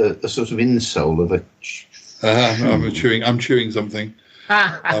sort of insole of a. I'm chewing something.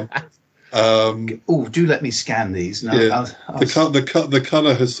 Do let me scan these. No, yeah, the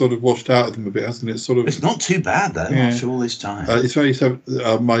colour has sort of washed out of them a bit, hasn't it? It's not too bad though. After all this time, it's very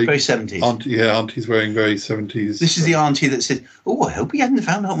my very 70s. Auntie's wearing very 70s. This is the auntie that said, "Oh, I hope he hadn't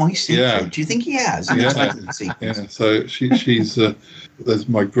found out my secret." Yeah. Do you think he has? Yeah. So she's there's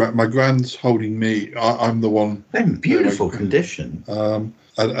my grand's holding me. I'm the one. They're in beautiful condition. And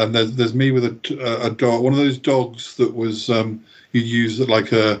there's me with a dog, one of those dogs that was you use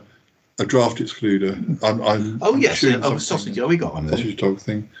like a draft excluder. A sausage. Oh, we got one of those. Sausage dog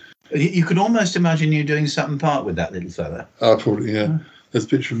thing. You can almost imagine you doing something part with that little fella. Probably, yeah. There's a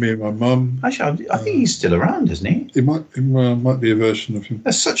picture of me and my mum. Actually, I think he's still around, isn't he? It might be a version of him.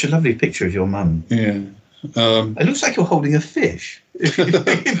 That's such a lovely picture of your mum. Yeah. It looks like you're holding a fish. If you look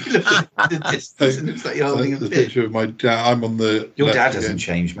at the distance, it looks like you're holding a fish. The picture of my dad. I'm on the. Your dad hasn't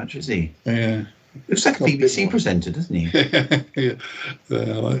changed much, has he? Yeah. Looks like a BBC presenter, doesn't he? Yeah.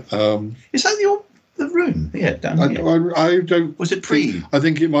 Is that the room? Yeah, down here. I don't. Was it pre? I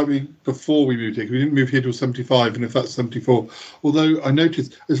think it might be before we moved here. We didn't move here till 75, and if that's 74. Although I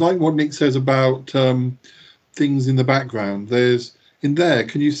noticed it's like what Nick says about things in the background. There's in there.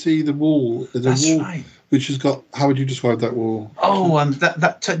 Can you see the wall? There's a wall right. Which has got. How would you describe that wall? Oh,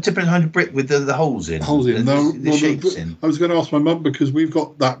 that different kind of brick with the holes in. Holes in. The shapes in. I was going to ask my mum because we've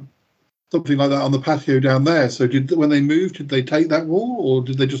got that. Something like that on the patio down there. So when they moved, did they take that wall, or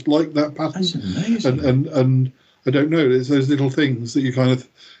did they just like that pattern? That's amazing. And I don't know. There's those little things that you kind of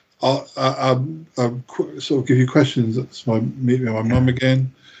sort of give you questions. That's meet my mum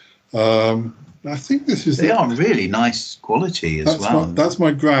again. I think this is. They are really nice quality as well. That's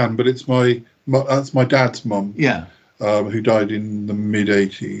my gran, but it's that's my dad's mum. Yeah. Who died in the mid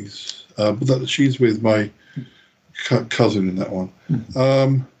 '80s. But she's with my cousin in that one.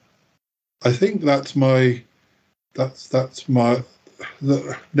 I think that's my next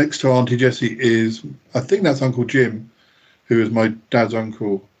to Auntie Jessie is, I think that's Uncle Jim, who is my dad's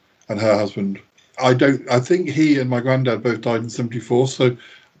uncle and her husband. I think he and my granddad both died in 74. So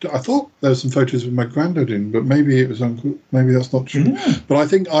I thought there were some photos with my granddad in, but maybe it was Uncle. Maybe that's not true. Yeah. But I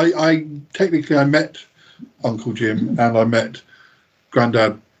think I technically met Uncle Jim and I met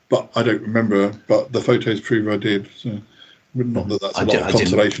Granddad, but I don't remember. But the photos prove I did. So. Not that that's a lot of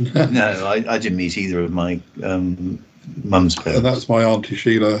consolation. No, I didn't meet either of my mum's parents. And that's my Auntie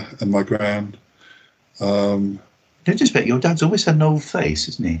Sheila and my gran. Don't just bet your dad's always had an old face,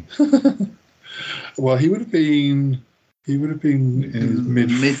 isn't he? Well, he would have been in his mid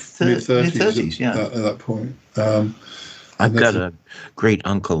 30s, yeah. At that point. I've got a great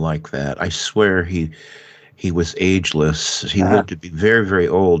uncle like that. I swear he was ageless. He lived to be very, very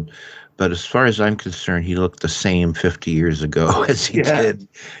old. But as far as I'm concerned, he looked the same 50 years ago as he did.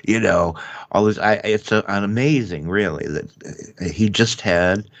 You know, it's an amazing, really, that he just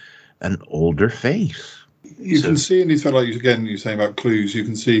had an older face. You can see in these photos, again, you're saying about clues, you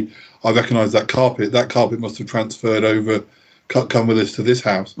can see, I recognise that carpet. That carpet must have transferred over, come with us to this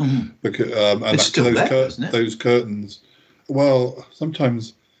house. Mm-hmm. Because, and it's still there, isn't it? Those curtains. Well,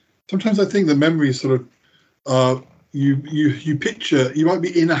 sometimes sometimes I think the memory is sort of you picture, you might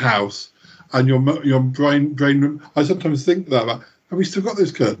be in a house and your brain. I sometimes think that about, have we still got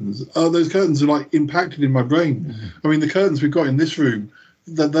those curtains? Those curtains are like impacted in my brain. Mm-hmm. I mean, the curtains we've got in this room,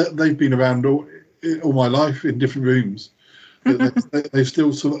 they've been around all my life in different rooms. They've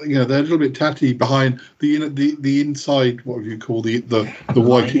still sort of, they're a little bit tatty behind the inside. What would you call the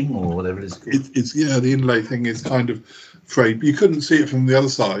whiting or whatever it is? It's the inlay thing is kind of frayed. You couldn't see it from the other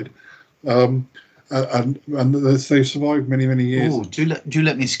side. And they've survived many years. Oh, do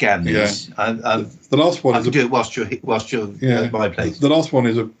let me scan these. Yeah. The last one I can do it whilst you're at my place. The last one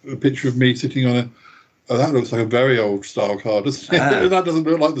is a picture of me sitting on a. Oh, that looks like a very old style car, doesn't it? That doesn't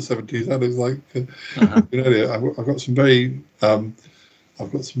look like the 70s. That looks like I've got some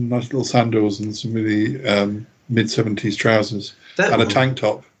I've got some nice little sandals and some really mid 70s trousers and a tank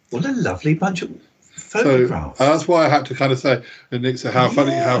top. What a lovely bunch of photographs. So that's why I had to kind of say, and Nick said, how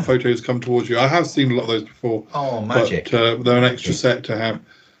funny how photos come towards you. I have seen a lot of those before. Oh, magic. But they're an extra set to have.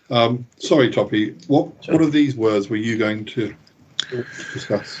 Sorry, Toppy. What of these words were you going to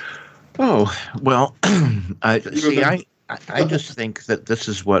discuss? Oh, well, I just think that this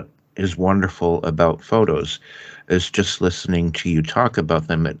is what is wonderful about photos, is just listening to you talk about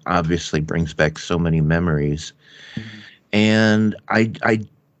them. It obviously brings back so many memories. Mm-hmm. And I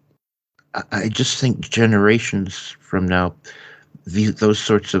just think generations from now, those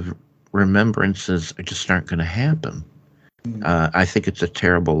sorts of remembrances just aren't going to happen. I think it's a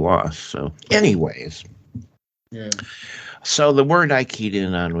terrible loss. So anyways. Yeah. So the word I keyed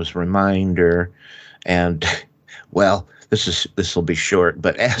in on was reminder, and well, this will be short,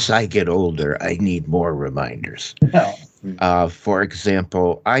 but as I get older, I need more reminders. For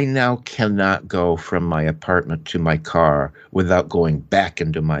example, I now cannot go from my apartment to my car without going back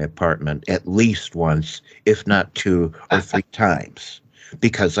into my apartment at least once, if not 2 or 3 times,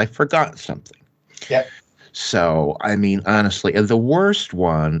 because I forgot something. Yep. So, I mean, honestly, and the worst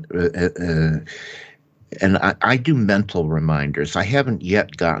one, and I do mental reminders. I haven't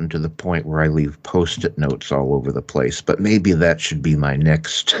yet gotten to the point where I leave Post-it notes all over the place, but maybe that should be my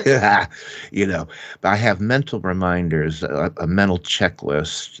next, But I have mental reminders, a mental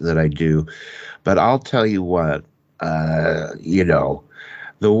checklist that I do. But I'll tell you what, the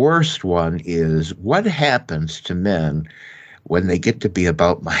worst one is what happens to men when they get to be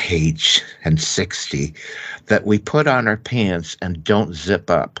about my age and 60, that we put on our pants and don't zip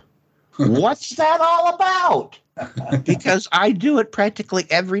up. What's that all about? Because I do it practically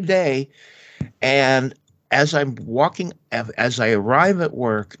every day. And as I arrive at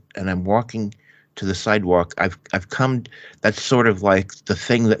work and I'm walking to the sidewalk, I've come, that's sort of like the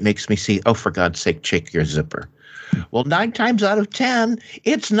thing that makes me see, oh, for God's sake, check your zipper. Well, 9 times out of 10,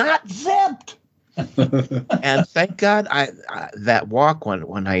 it's not zipped. And thank God that walk,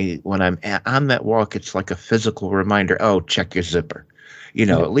 when I'm on that walk, it's like a physical reminder, oh, check your zipper.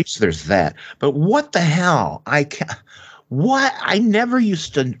 At least there's that. But what the hell? I never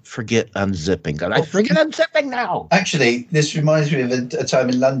used to forget unzipping. God, I forget unzipping now. Actually, this reminds me of a time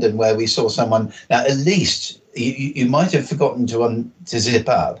in London where we saw someone. Now, at least you might have forgotten to zip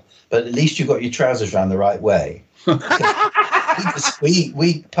up, but at least you got your trousers around the right way.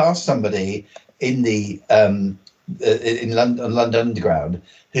 we passed somebody in the in London Underground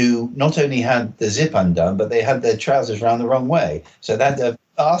who not only had the zip undone, but they had their trousers around the wrong way, so they had their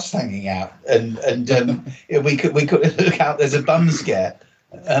arse hanging out, and we could look out. There's a bum scare.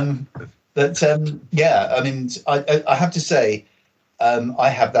 I mean, I have to say, I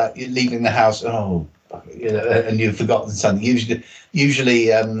have that leaving the house. Oh, and you've forgotten something.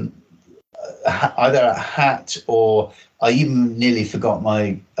 Usually, either a hat, or I even nearly forgot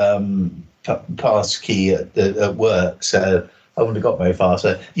my pass key at work. So I wouldn't have got very far.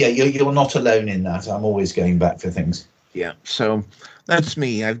 So yeah, you're not alone in that. I'm always going back for things. Yeah. So that's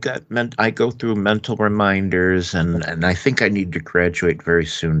me. I go through mental reminders, and I think I need to graduate very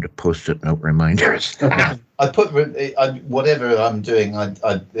soon to Post-it note reminders. I put whatever I'm doing. I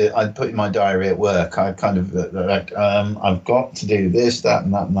put in my diary at work. I kind of I've got to do this, that,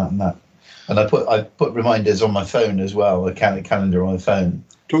 and that, and that, and that. And I put reminders on my phone as well. A calendar on my phone.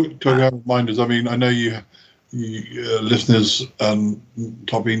 Talking about reminders, I mean, I know you listeners,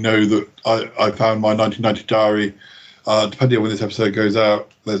 Toppy, know that I found my 1990 diary. Depending on when this episode goes out,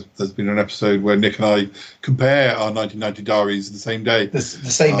 there's been an episode where Nick and I compare our 1990 diaries the same day. The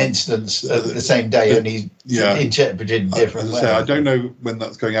same instance, the same day, only interpreted in different ways. I don't know when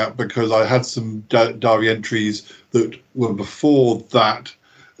that's going out, because I had some diary entries that were before that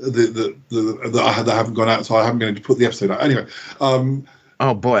that haven't gone out, so I haven't been able to put the episode out. Anyway,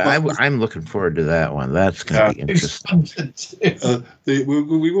 Oh boy, I'm looking forward to that one. That's going to be interesting.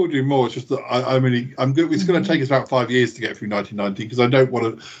 We will do more. It's just that I'm good. It's going to take us about 5 years to get through 1990 because I don't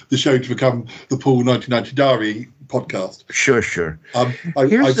want the show to become the Paul 1990 Diary podcast. Sure.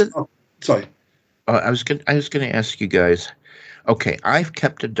 Sorry. I was going to ask you guys. Okay, I've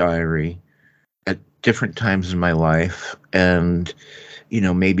kept a diary at different times in my life, and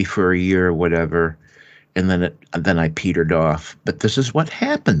maybe for a year or whatever. And then I petered off. But this is what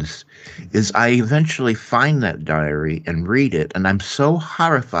happens, is I eventually find that diary and read it, and I'm so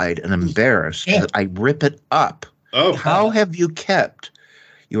horrified and embarrassed that I rip it up. Oh, how have you kept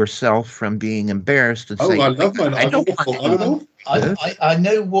yourself from being embarrassed and saying, I love mine. I don't want I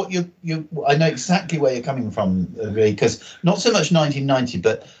know what I know exactly where you're coming from, because not so much 1990,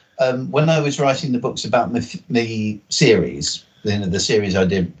 but when I was writing the books about the series, the series I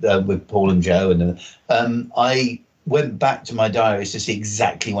did with Paul and Joe, and I went back to my diaries to see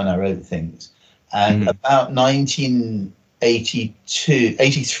exactly when I wrote things. And about 1982,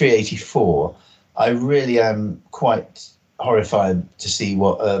 83, 84, I really am quite horrified to see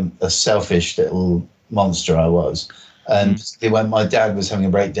what a selfish little monster I was. And when my dad was having a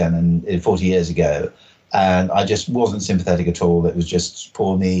breakdown 40 years ago, and I just wasn't sympathetic at all. It was just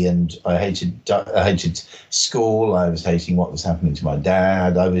poor me, and I hated school. I was hating what was happening to my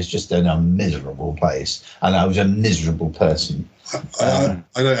dad. I was just in a miserable place, and I was a miserable person. I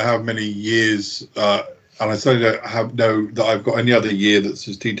don't have many years, and I certainly don't know that I've got any other year that's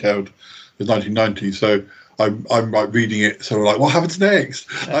as detailed as 1990. So I'm like reading it, sort of like, what happens next?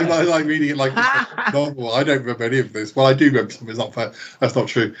 I'm like reading it like it's a novel. I don't remember any of this. Well, I do remember some. It's not fair. That's not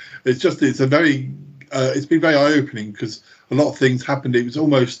true. It's been very eye-opening because a lot of things happened. It was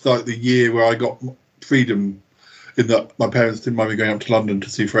almost like the year where I got freedom, in that my parents didn't mind me going up to London to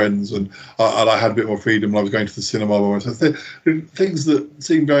see friends, and I had a bit more freedom. I was going to the cinema by myself. Things that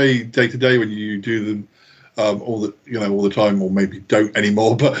seem very day-to-day when you do them all the time, or maybe don't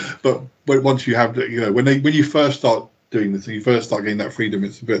anymore. But once you have, when you first start doing this, and you first start getting that freedom,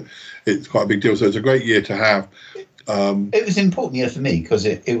 it's quite a big deal. So it's a great year to have. It was an important year for me because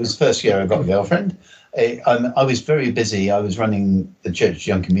it was the first year I got a girlfriend. I was very busy. I was running the Church of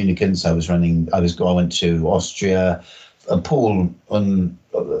Young Communicants. I went to Austria. Paul and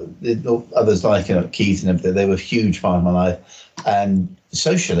others like Keith and everything, they were a huge part of my life. And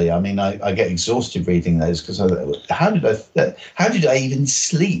socially, I mean, I get exhausted reading those because how did I even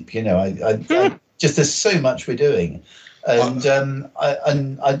sleep? I just, there's so much we're doing. And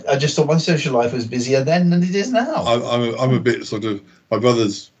I just thought my social life was busier then than it is now. I'm a bit sort of, my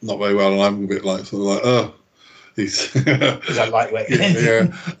brother's not very well, and I'm a bit like he's I lightweight. Yeah.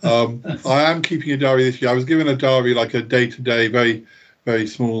 I am keeping a diary this year. I was given a diary, like a day-to-day, very, very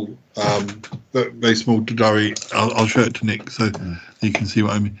small, very small diary. I'll show it to Nick so you can see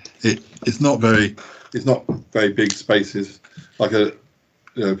what I mean. It's not very big spaces, like a.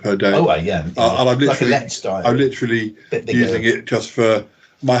 Per day. Oh, yeah. And I'm literally, like a style. I'm literally using it just for,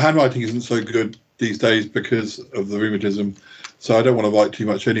 my handwriting isn't so good these days because of the rheumatism, so I don't want to write too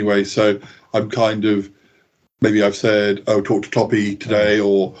much anyway. So I'm kind of, maybe I've said, talk to Toppy today,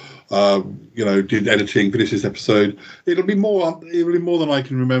 or did editing, finish this episode. It'll be more than I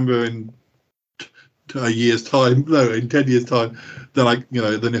can remember in a year's time. No, in 10 years' time. Than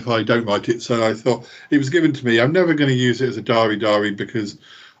if I don't write it. So I thought it was given to me. I'm never going to use it as a diary because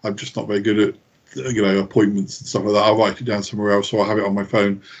I'm just not very good at appointments and stuff like that. I'll write it down somewhere else, or I'll have it on my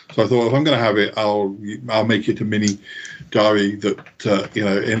phone. So I thought if I'm going to have it, I'll make it a mini diary that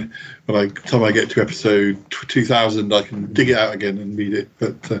when I time I get to episode 2000, I can dig it out again and read it.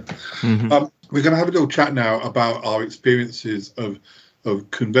 But we're going to have a little chat now about our experiences of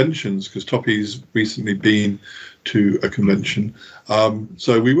conventions, because Toppy's recently been to a convention.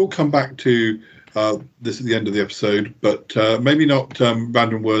 So we will come back to this at the end of the episode, but maybe not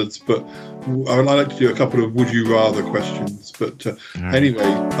random words, but I would like to do a couple of would you rather questions. But anyway,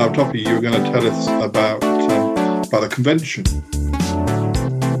 Toppy, you were going to tell us about a convention.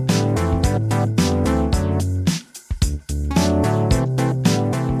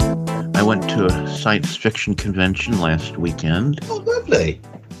 I went to a science fiction convention last weekend. Oh, lovely.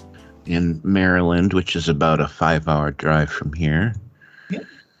 In Maryland, which is about a 5-hour drive from here. Yeah.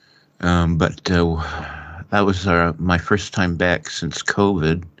 But that was my first time back since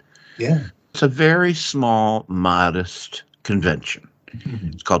COVID. Yeah. It's a very small, modest convention. Mm-hmm.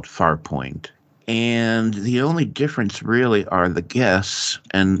 It's called Farpoint. And the only difference really are the guests,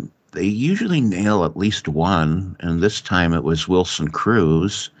 and they usually nail at least one. And this time it was Wilson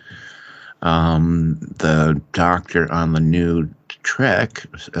Cruz, the doctor on the new Trek,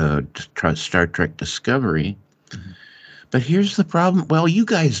 Star Trek Discovery. Mm-hmm. But here's the problem. Well, you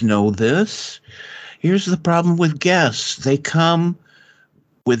guys know this. Here's the problem with guests. They come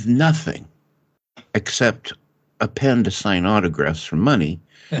with nothing except a pen to sign autographs for money.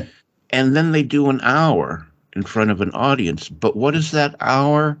 And then they do an hour in front of an audience. But what is that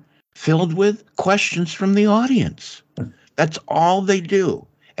hour filled with? Questions from the audience. That's all they do.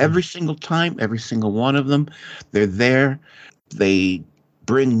 Every single time, every single one of them, they're there. They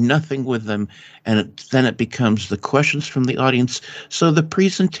bring nothing with them. And then it becomes the questions from the audience. So the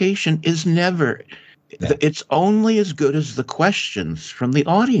presentation is never... It's only as good as the questions from the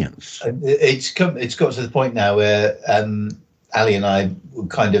audience. It's got to the point now where Ali and I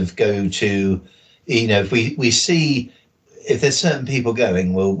kind of go to, if we see if there's certain people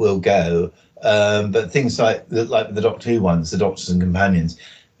going, we'll go. But things like the Doctor Who ones, the Doctors and Companions,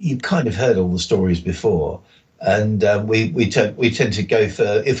 you've kind of heard all the stories before. And we tend to go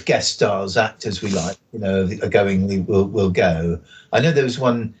for, if guest stars, actors we like, are going, we'll go. I know there's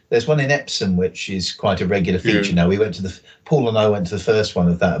one in Epsom, which is quite a regular feature now. We went to Paul and I went to the first one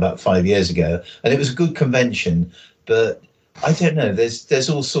of that about 5 years ago, and it was a good convention. But I don't know. There's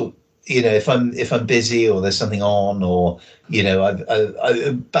all sort. If I'm busy or there's something on, or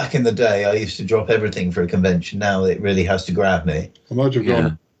I back in the day I used to drop everything for a convention. Now it really has to grab me. I might have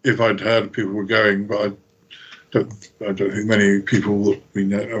gone if I'd heard people were going, but I don't think many people.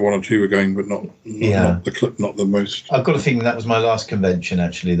 One or two were going, but not the most. I've got a feeling that was my last convention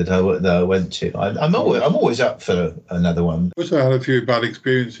actually that I went to. I'm always up for another one. I also had a few bad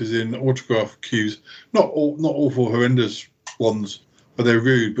experiences in autograph queues. Not awful, horrendous ones, but they're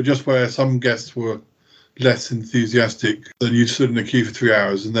rude. But just where some guests were less enthusiastic, then you stood in the queue for 3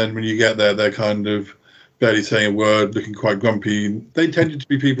 hours, and then when you get there, they're kind of barely saying a word, looking quite grumpy. They tended to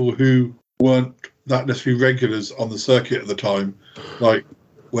be people who weren't that necessarily regulars on the circuit at the time. Like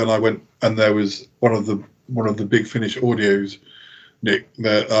when I went, and there was one of the big Finish audios, Nick.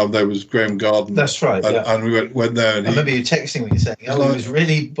 There was Graham Garden. That's right. And we went there. And I remember you texting me saying, "Oh, he was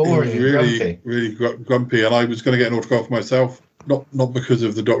really boring, really grumpy." And I was going to get an autograph myself, not because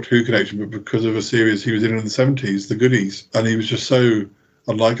of the Doctor Who connection, but because of a series he was in the 70s, The Goodies, and he was just so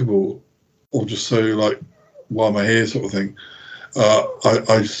unlikable, or just so like, "Why am I here?" sort of thing.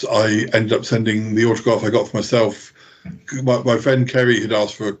 I ended up sending the autograph I got for myself. My friend Kerry had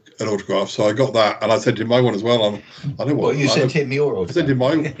asked for an autograph, so I got that, and I sent him my one as well. You sent him your autograph? I sent him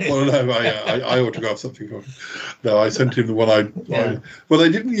my one. No, I autographed something for him. No, I sent him the one well, they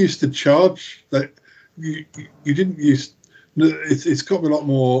didn't used to charge. You didn't use. It's got a lot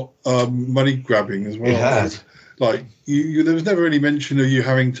more money grabbing as well. It had. Like there was never any mention of you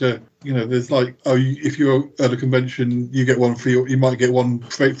having to. There's like, if you're at a convention, you get one free. You might get one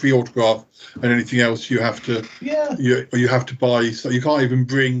free autograph, and anything else you have to. Yeah. You have to buy. So you can't even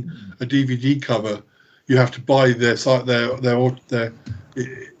bring a DVD cover. You have to buy their site.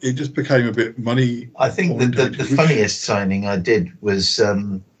 It just became a bit money. I think the funniest signing I did was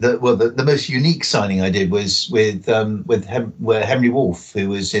the most unique signing I did was with Henry Wolfe, who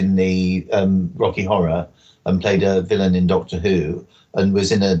was in the Rocky Horror and played a villain in Doctor Who, and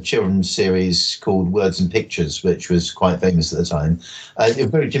was in a children's series called Words and Pictures, which was quite famous at the time. A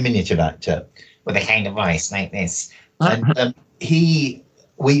very diminutive actor with a kind of voice like this. And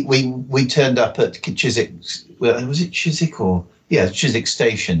we turned up at Chiswick. Well, was it Chiswick or Chiswick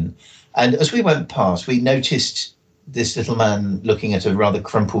Station? And as we went past, we noticed this little man looking at a rather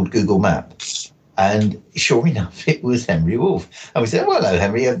crumpled Google map. And sure enough, it was Henry Wolfe. And we said, "Well, hello,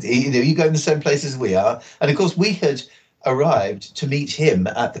 Henry. You go in the same place as we are." And of course, we had arrived to meet him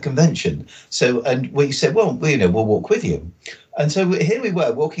at the convention. So, and we said, "Well, we'll walk with you." And so here we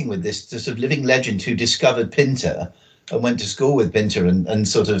were walking with this sort of living legend who discovered Pinter and went to school with Pinter and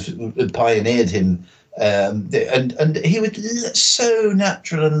sort of pioneered him. And he was so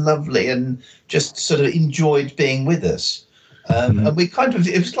natural and lovely and just sort of enjoyed being with us. And we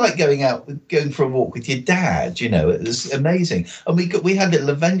it was like going for a walk with your dad, it was amazing. And we had little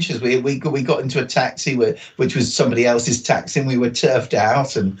adventures. We got into a taxi which was somebody else's taxi, and we were turfed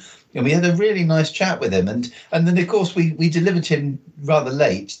out, and we had a really nice chat with him. And then of course we delivered him rather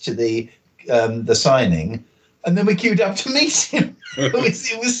late to the signing, and then we queued up to meet him. It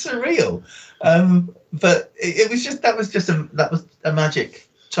was surreal. But it was a magic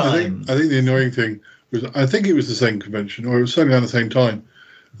time. I think the annoying thing was, I think it was the same convention, or it was certainly around the same time,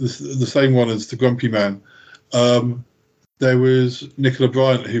 the same one as the Grumpy Man. There was Nicola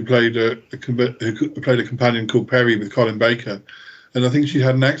Bryant, who played a companion called Perry with Colin Baker, and I think she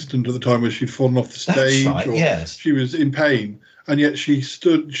had an accident at the time where she'd fallen off the stage. That's right, yes. She was in pain, and yet she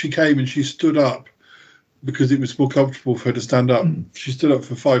came and she stood up because it was more comfortable for her to stand up. She stood up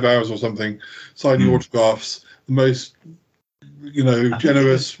for 5 hours or something, signing autographs. The most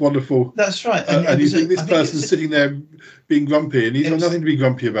generous, wonderful. That's right. And you think this person's sitting there being grumpy, and he's got nothing to be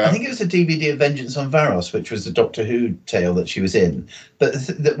grumpy about. I think it was a DVD of Vengeance on Varos, which was the Doctor Who tale that she was in. But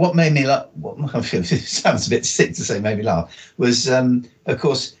what made me laugh, it sounds a bit sick to say made me laugh, was, of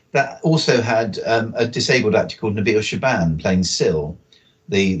course, that also had a disabled actor called Nabil Shaban playing Syl,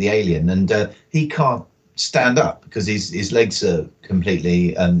 the alien, and he can't stand up because his legs are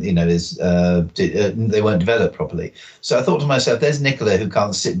completely they weren't developed properly. So I thought to myself, there's Nicola who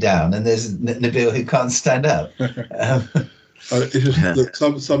can't sit down, and there's Nabil who can't stand up. It's just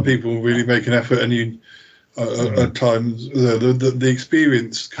that some people really make an effort, and you at times the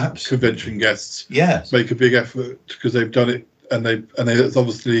experienced convention guests make a big effort because they've done it, and it's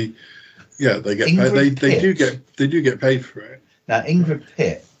obviously they get paid. They do get paid for it. Now Ingrid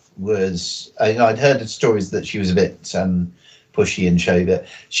Pitt was, I'd heard stories that she was a bit pushy and showy, but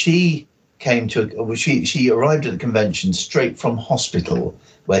she she arrived at the convention straight from hospital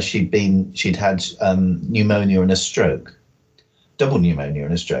where she'd had pneumonia and a stroke, double pneumonia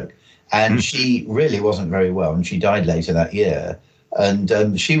and a stroke, and she really wasn't very well, and she died later that year.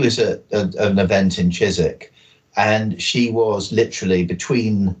 And she was at an event in Chiswick, and she was literally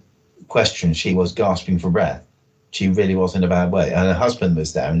between questions, she was gasping for breath. She really was in a bad way. And her husband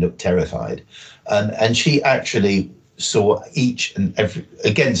was there and looked terrified. And she actually saw each and every,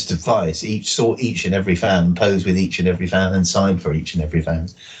 against advice, saw each and every fan, posed with each and every fan, and signed for each and every fan.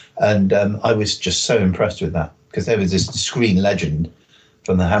 And I was just so impressed with that, because there was this screen legend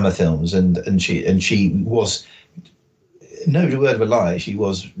from the Hammer films, and she was, no word of a lie, she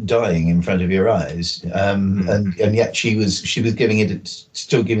was dying in front of your eyes. And yet she was still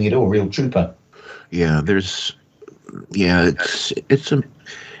giving it all, real trooper. Yeah,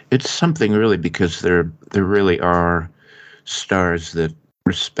 it's something really, because there really are stars that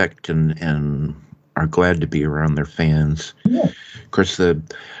respect and are glad to be around their fans. Yeah. Of course, the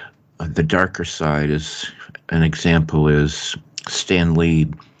darker side is an example is Stan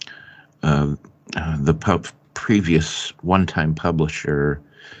Lee, the previous one-time publisher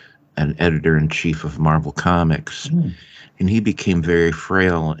and editor-in-chief of Marvel Comics. And he became very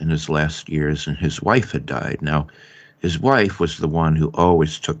frail in his last years, and his wife had died. Now, his wife was the one who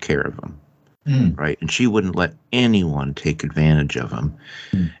always took care of him, right? And she wouldn't let anyone take advantage of him.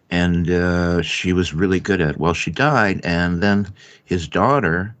 And she was really good at it. Well, she died, and then his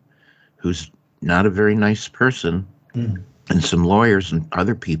daughter, who's not a very nice person, and some lawyers and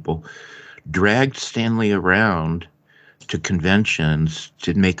other people dragged Stan Lee around to conventions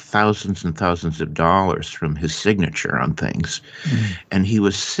to make thousands and thousands of dollars from his signature on things. And he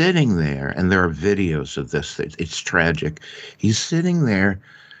was sitting there, and there are videos of this. It's tragic. He's sitting there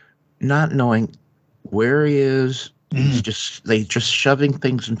not knowing where he is. He's just shoving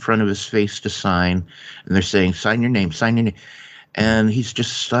things in front of his face to sign, and they're saying, sign your name. And he's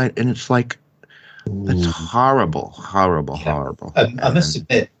just signed, and it's like, it's horrible. I must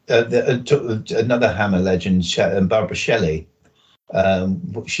admit, another Hammer legend, Barbara Shelley.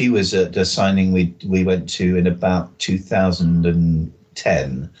 She was at a signing we went to in about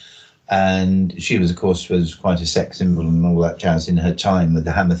 2010, and she was, of course, quite a sex symbol and all that jazz in her time with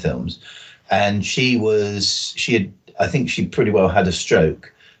the Hammer films. And she pretty well had a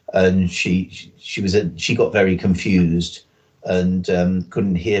stroke, and she got very confused and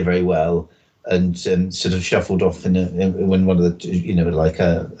couldn't hear very well, and sort of shuffled off in one of the, like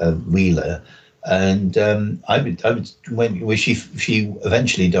a wheeler. And she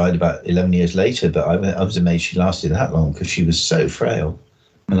eventually died about 11 years later, but I was amazed she lasted that long, because she was so frail.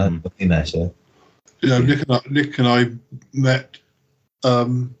 And I met her. Nick and I met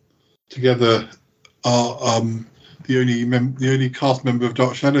together. The only cast member of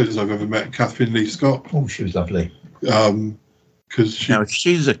Dark Shadows I've ever met, Catherine Lee Scott. Oh, she was lovely. Because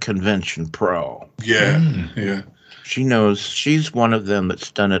she's a convention pro. Yeah. She knows. She's one of them that's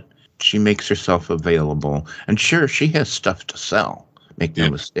done it. She makes herself available, and sure, she has stuff to sell. Make no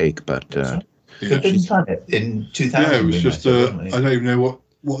mistake, but she's done it in 2000. Yeah, it was just. I don't even know what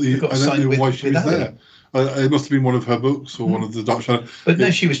I don't know why she was there. It must have been one of her books or one of the Dark Shadows. But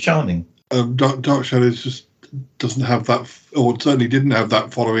no, she was charming. Dark Shadows just doesn't have that, or certainly didn't have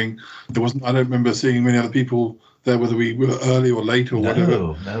that following. There wasn't. I don't remember seeing many other people there, whether we were early or late or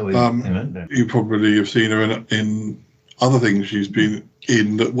whatever. No, you probably have seen her in other things she's been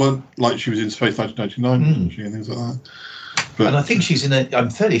in that weren't, like she was in Space 1999 and things like that. But, and I think I'm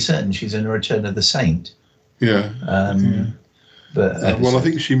fairly certain she's in A Return of the Saint. Yeah. But well, I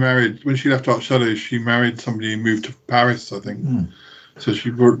think she married, when she left Dark Shadows, she married somebody and moved to Paris, I think. So she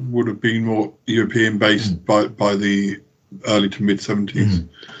would have been more European based by the early to mid 70s.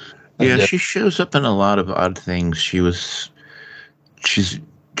 Yeah, she shows up in a lot of odd things. She was she's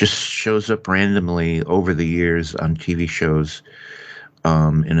just shows up randomly over the years on TV shows,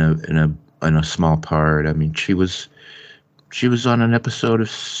 in a small part. I mean, she was on an episode of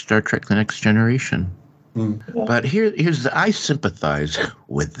Star Trek: The Next Generation. But I sympathize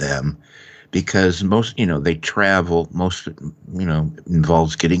with them because most, they travel. Most,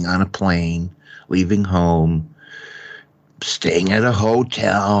 involves getting on a plane, leaving home, staying at a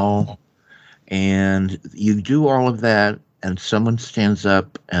hotel, and you do all of that, and someone stands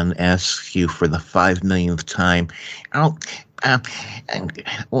up and asks you for the 5 millionth time, well,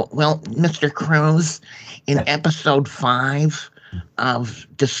 Mr. Cruz, in episode 5 of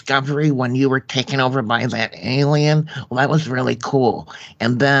Discovery, when you were taken over by that alien, well, that was really cool.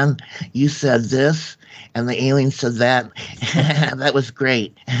 And then you said this, and the alien said that. That was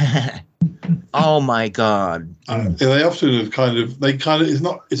great. Oh my God! They often have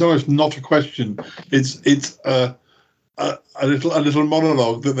it's almost not a question. It's a little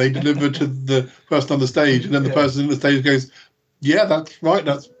monologue that they deliver to the person on the stage, and then the person on the stage goes, "Yeah, that's right.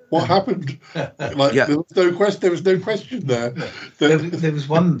 That's what happened." There was no question there. There was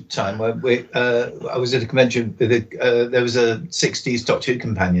one time where I was at a convention. There was a 60s Doctor Who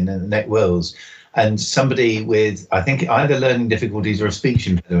companion in Annette Wells, and somebody with, I think, either learning difficulties or a speech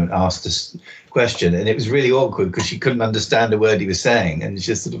impediment asked a question, and it was really awkward because she couldn't understand a word he was saying, and it's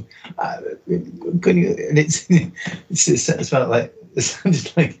just sort of, couldn't you? And it sounded like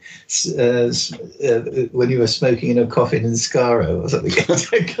when you were smoking in a coffin in Skaro or something.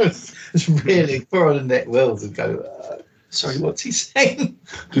 It's really poor old Annette Wells and go, sorry, what's he saying?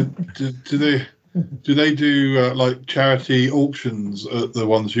 Do they do like charity auctions at the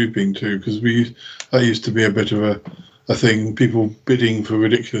ones you've been to? Because that used to be a bit of a thing. People bidding for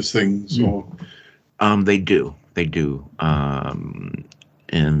ridiculous things, or they do, and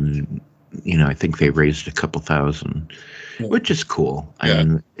I think they raised a couple thousand, which is cool. I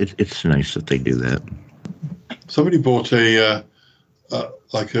mean, it's nice that they do that. Somebody bought a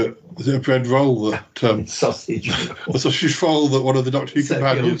bread roll that sausage, a sausage roll that one of the Doctor Who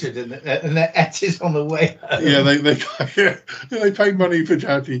companions, and they ate it on the way home. Yeah, they paid money for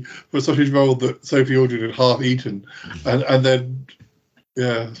charity for a sausage roll that Sophie Aldred had half eaten, and then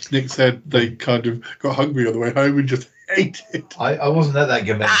Nick said they kind of got hungry on the way home and just ate it. I wasn't at that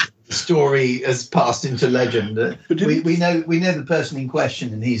convention. The story has passed into legend. We know the person in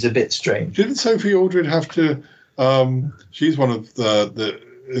question, and he's a bit strange. Didn't Sophie Aldred have to? She's one of the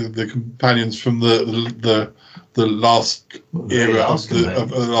companions from the last era of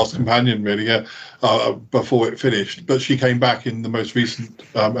the Last Companion, really, before it finished. But she came back in the most recent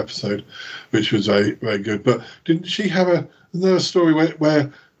episode, which was very, very good. But didn't she have another story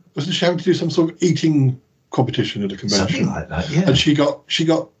where wasn't she having to do some sort of eating competition at a convention? Something like that, yeah. And she got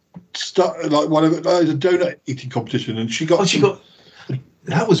stuck, like one of a donut eating competition, and she got.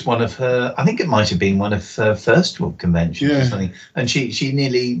 That was one of her. I think it might have been one of her first conventions or something. And she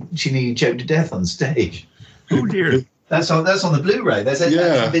nearly choked to death on stage. Oh dear! That's on the Blu-ray. There's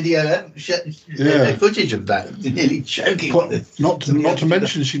a video footage of that nearly choking. Not to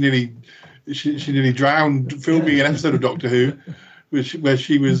mention she nearly drowned filming an episode of Doctor Who, where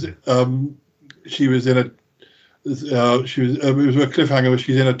she was in a it was a cliffhanger where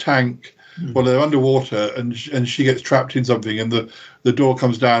she's in a tank. Well, they're underwater, and she gets trapped in something, and the door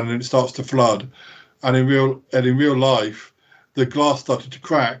comes down and it starts to flood. And in real life, the glass started to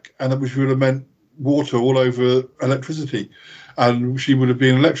crack, and which would have meant water all over electricity, and she would have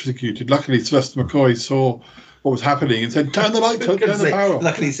been electrocuted. Luckily, Sylvester McCoy saw what was happening and said, "Turn the light, turn the power off."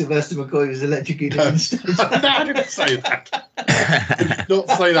 Luckily, Sylvester McCoy was electrocuted instead. No, I didn't say that. I did not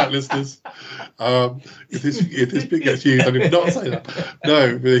say that, listeners. If this bit gets used, I did not say that.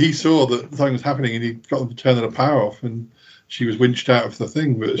 No, he saw that something was happening, and he got them to turn the power off, and she was winched out of the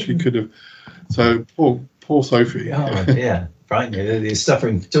thing. But she could have. So poor Sophie. Oh, yeah, frightening. He's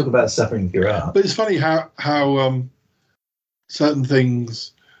suffering. Talk about suffering through art. But it's funny how certain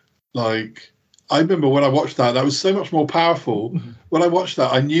things, like, I remember when I watched that was so much more powerful. When I watched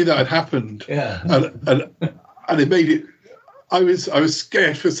that, I knew that had happened. Yeah. And it made it. I was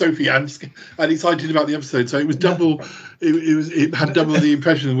scared for Sophie and excited about the episode. So it was double. It had double the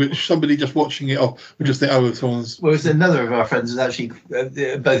impression, which somebody just watching it would just think, oh, someone's. Well, another of our friends was actually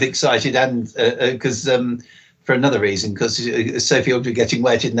both excited and because for another reason, because Sophie Aldred getting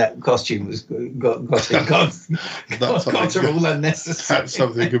wet in that costume was got her all unnecessary. That's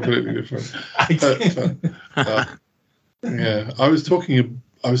something completely different. Yeah, I was talking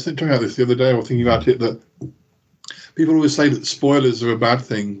about this the other day. I was thinking about it that people always say that spoilers are a bad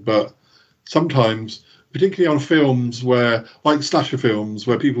thing, but sometimes, particularly on films like slasher films,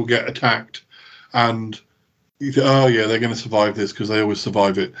 where people get attacked and you think, oh yeah, they're going to survive this because they always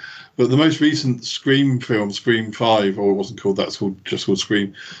survive it. But the most recent Scream film, Scream 5, or it wasn't called that, it's just called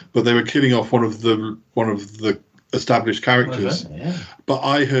Scream, but they were killing off one of the established characters. Yeah. But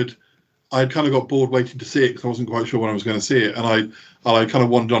I'd kind of got bored waiting to see it because I wasn't quite sure when I was going to see it, and I kind of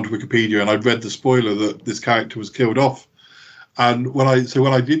wandered onto Wikipedia and I'd read the spoiler that this character was killed off. And when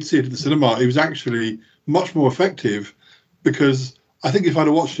I did see it at the cinema, it was actually much more effective because I think if I'd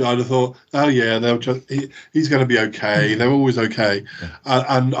have watched it, I'd have thought, oh yeah, he's going to be okay. They're always okay,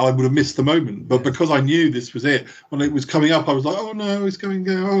 and I would have missed the moment. But because I knew this was it, when it was coming up, I was like, oh no, it's going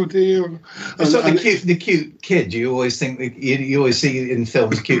to go. Oh dear. It's like the cute kid. You always think you always see in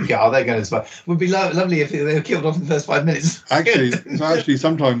films, cute kid. Are they going to survive? Would be lovely if they were killed off in the first 5 minutes. Actually,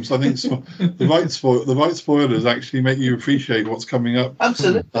 sometimes I think the right spoilers actually make you appreciate what's coming up.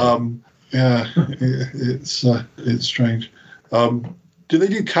 Absolutely. Yeah, it's strange. Do they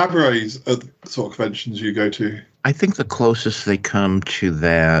do cabarets at the sort of conventions you go to? I think the closest they come to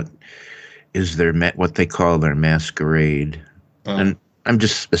that is what they call their masquerade. And I'm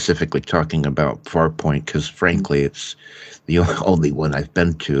just specifically talking about Farpoint because, frankly, it's the only one I've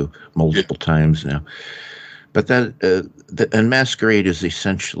been to multiple times now. But and masquerade is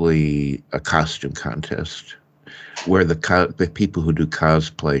essentially a costume contest where the people who do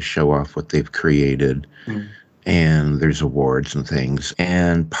cosplay show off what they've created. And there's awards and things.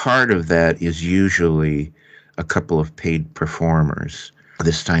 And part of that is usually a couple of paid performers.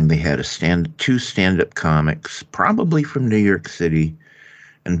 This time they had two stand-up comics, probably from New York City,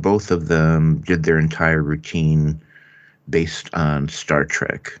 and both of them did their entire routine based on Star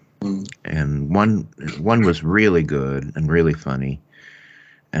Trek. And one was really good and really funny,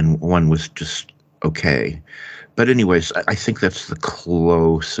 and one was just okay. But anyways, I think that's the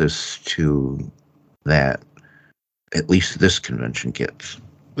closest to that at least this convention gets.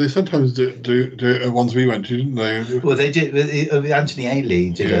 They sometimes do ones we went to, didn't they? Well, they did. Anthony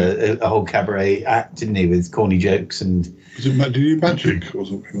Ailey did a whole cabaret act, didn't he, with corny jokes and. Did he do magic or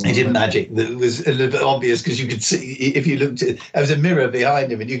something? He did magic that was a little bit obvious because you could see if you looked at there was a mirror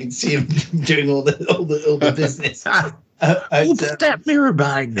behind him and you could see him doing all the business. Put that mirror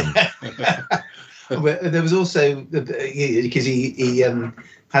behind him. There was also because he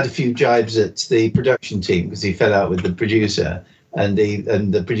had a few jibes at the production team because he fell out with the producer and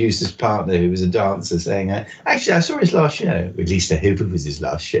the producer's partner, who was a dancer, saying, actually, I saw his last show. At least I hope it was his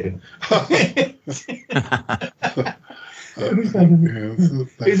last show. It was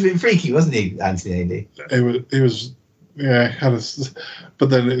a bit freaky, wasn't he, Anthony Ailey? It was, yeah, but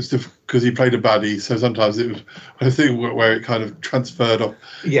then it was because he played a baddie, so sometimes it was a thing where it kind of transferred off.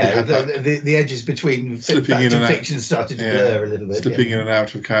 Yeah, the edges between slipping in and fiction started to blur a little bit. Slipping in and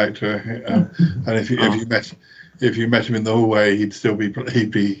out of character, and if you met him in the hallway, he'd be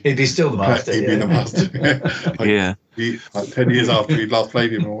still the master. He'd be the master. Yeah. Like 10 years after he'd last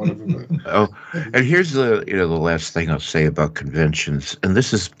played him or whatever. Oh, and here's the last thing I'll say about conventions, and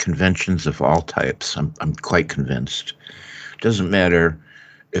this is conventions of all types. I'm quite convinced. Doesn't matter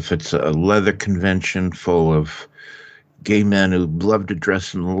if it's a leather convention full of gay men who love to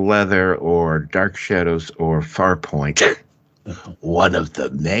dress in leather, or Dark Shadows, or Farpoint. One of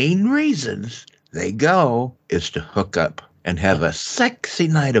the main reasons they go is to hook up and have a sexy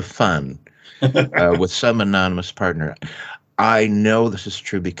night of fun with some anonymous partner. I know this is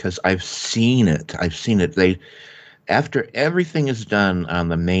true because I've seen it. After everything is done on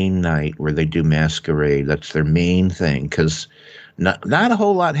the main night where they do masquerade, that's their main thing, because not a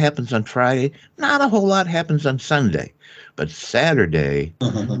whole lot happens on Friday, not a whole lot happens on Sunday. But Saturday,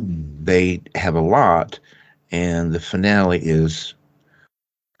 they have a lot, and the finale is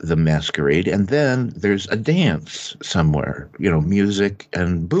the masquerade, and then there's a dance somewhere, music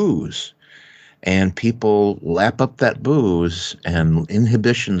and booze, and people lap up that booze and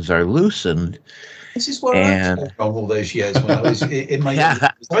inhibitions are loosened. This is what I was all those years when I was in my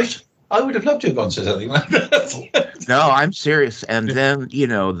I would have loved to have gone to something like that. No, I'm serious. And then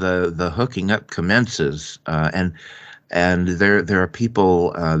the hooking up commences, and there are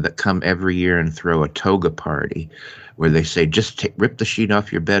people that come every year and throw a toga party, where they say, just rip the sheet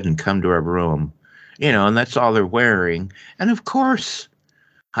off your bed and come to our room, and that's all they're wearing. And of course,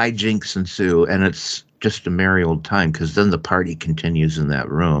 hijinks ensue, and it's just a merry old time, because then the party continues in that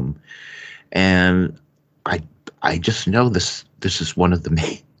room. And I just know this is one of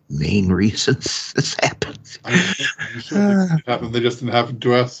the main reasons this happens. I'm sure things happen. They just didn't happen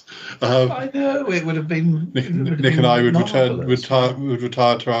to us. I know it would have been. Nick and I would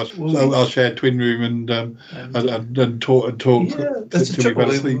retire to our shared twin room and talk. Yeah, that's the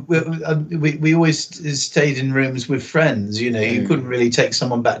trouble. We always stayed in rooms with friends. You know, you couldn't really take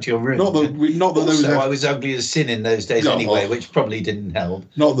someone back to your room. Not that I was ugly as sin in those days anyway, which probably didn't help.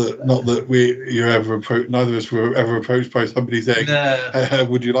 Not that neither of us were ever approached by somebody saying,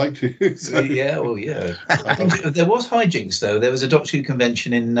 "Would you like to?" So, yeah. There was hijinks though. There was a Doctor Who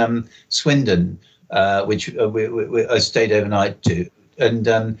convention in Swindon, which I stayed overnight to,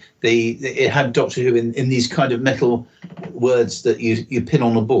 and it had Doctor Who in these kind of metal words that you pin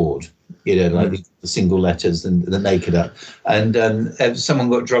on a board. You know, like the single letters and the make it up. And someone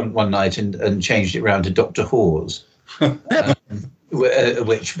got drunk one night and changed it around to Dr. Whores,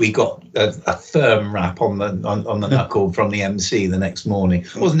 which we got a firm rap on the knuckle from the MC the next morning.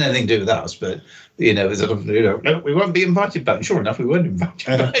 It wasn't anything to do with us, but you know, it was no, we won't be invited back. Sure enough, we weren't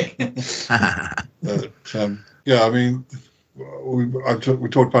invited back. I mean, we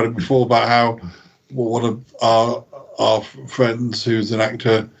talked about it before about how one of our friends who's an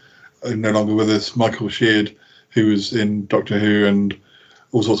actor, no longer with us, Michael Sheard, who was in Doctor Who and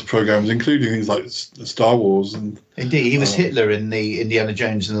all sorts of programs, including things like Star Wars. And indeed, he was Hitler in the Indiana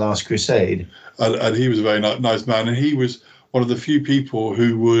Jones and the Last Crusade. And he was a very nice man. And he was one of the few people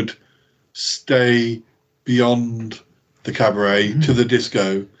who would stay beyond the cabaret to the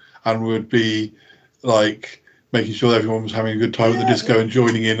disco and would be like making sure everyone was having a good time at the disco and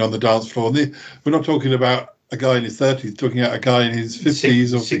joining in on the dance floor. And we're not talking about a guy in his 30s, talking about a guy in his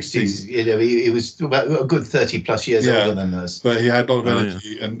 50s or 60s. You know, he was about a good 30 plus years older than us. But he had a lot of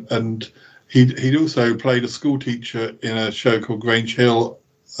energy, and he'd also played a school teacher in a show called Grange Hill,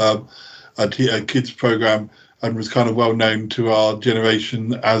 a kids program, and was kind of well known to our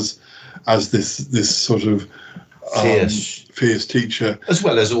generation as this sort of fierce teacher, as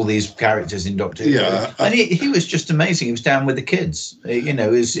well as all these characters in Doctor Who. Yeah, and he was just amazing. He was down with the kids. You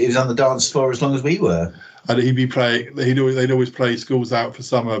know, he was on the dance floor as long as we were. And they'd always play Schools Out for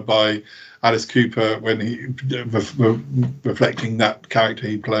Summer by Alice Cooper when he reflecting that character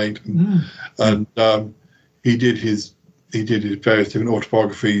he played, and he did his various different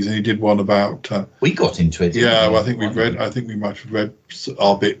autobiographies, and he did one about. We got into it. Yeah, well, I think we might have read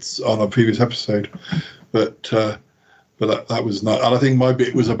our bits on a previous episode, but that was not. And I think my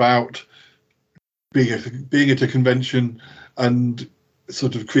bit was about being at a convention and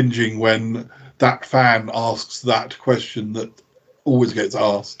sort of cringing when that fan asks that question that always gets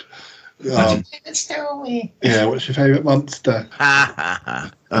asked. What's your favourite story? Yeah, what's your favourite monster? I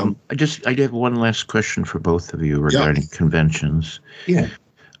have one last question for both of you regarding conventions. Yeah.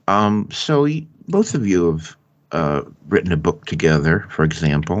 So both of you have written a book together, for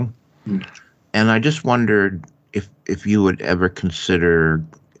example, and I just wondered if you would ever consider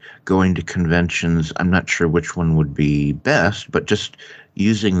going to conventions. I'm not sure which one would be best, but just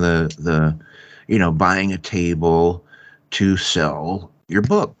using the buying a table to sell your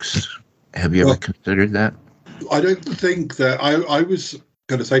books. Have you ever considered that? I don't think that I was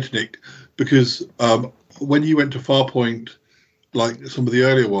going to say to Nick, because when you went to Farpoint, like some of the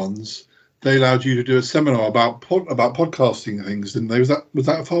earlier ones, they allowed you to do a seminar about podcasting and things, didn't they? Was that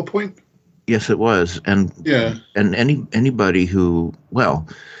a Farpoint? Yes, it was. And anybody who,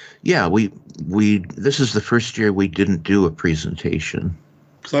 we this is the first year we didn't do a presentation.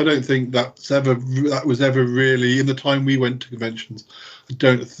 Because I don't think that was ever really, in the time we went to conventions, I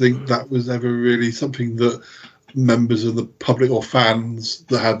don't think that was ever really something that members of the public or fans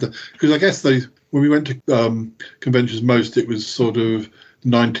that had because I guess when we went to conventions, most it was sort of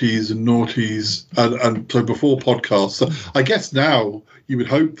 90s and noughties, and so before podcasts. So I guess now you would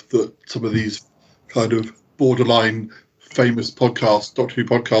hope that some of these kind of borderline famous podcasts, Doctor Who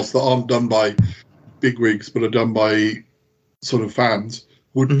podcasts that aren't done by bigwigs but are done by sort of fans,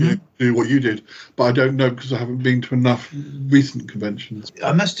 would do what you did, but I don't know because I haven't been to enough recent conventions.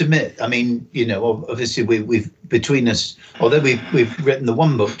 I must admit, I mean, obviously we've between us, although we've written the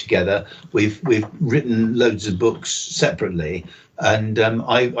one book together, we've written loads of books separately, and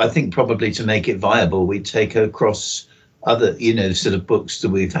I think probably to make it viable, we'd take across other sort of books that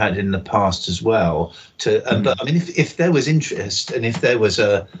we've had in the past as well. But I mean, if there was interest and if there was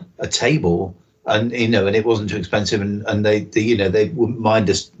a table. And and it wasn't too expensive, and they wouldn't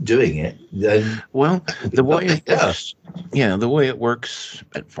mind us doing it. Then the way it works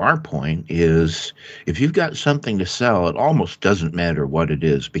at Farpoint is if you've got something to sell, it almost doesn't matter what it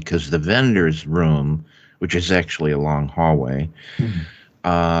is, because the vendor's room, which is actually a long hallway,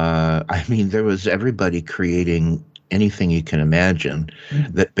 I mean, there was everybody creating anything you can imagine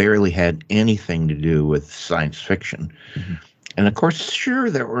that barely had anything to do with science fiction. And of course, sure,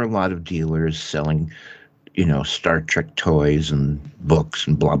 there were a lot of dealers selling, Star Trek toys and books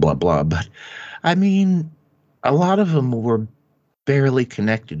and blah, blah, blah. But I mean, a lot of them were barely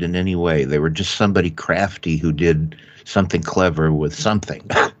connected in any way. They were just somebody crafty who did something clever with something.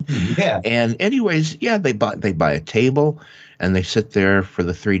 Yeah. And anyways, they buy a table and they sit there for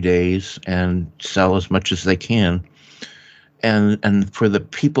the 3 days and sell as much as they can. And for the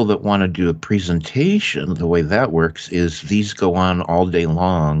people that want to do a presentation, the way that works is these go on all day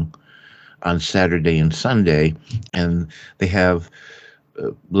long on Saturday and Sunday, and they have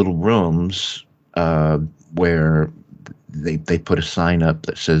little rooms where they put a sign up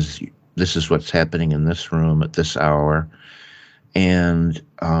that says, this is what's happening in this room at this hour. And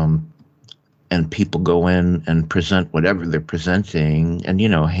people go in and present whatever they're presenting. And,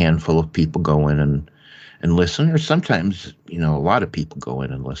 a handful of people go in and listen, or sometimes, a lot of people go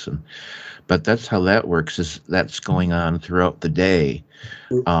in and listen. But that's how that works, is that's going on throughout the day.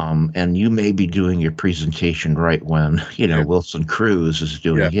 And you may be doing your presentation right when, Wilson Cruz is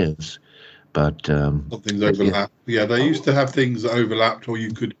doing his. But something's overlap. Yeah, they used to have things that overlapped, or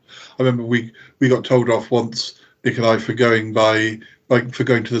you could. I remember we got told off once, Nick and I, for going to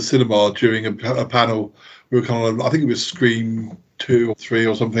the cinema during a panel. We were kind of, I think it was Scream 2 or 3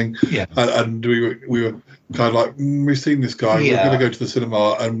 or something. Yeah. And we were kind of like, we've seen this guy. Yeah. We're going to go to the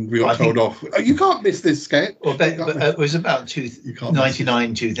cinema, and we got told off. Oh, you can't miss this sketch. Well, it was about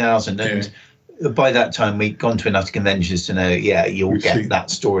 1999, 2000, and by that time we'd gone to enough conventions to know, you'll get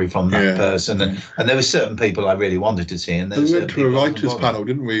that story from that person, and there were certain people I really wanted to see. And we went to a writers' panel,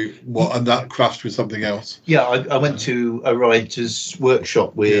 didn't we? And that crashed with something else. Yeah, I went to a writers'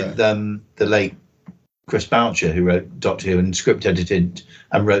 workshop with the late Chris Boucher, who wrote Doctor Who and script edited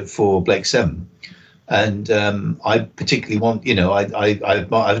and wrote for Blake Seven. And I particularly want,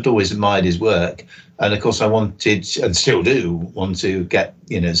 I've always admired his work, and of course I wanted, and still do want to get,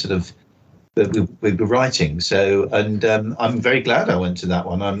 sort of. We were writing, so, and I'm very glad I went to that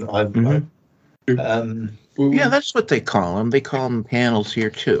one. That's what they call them. They call them panels here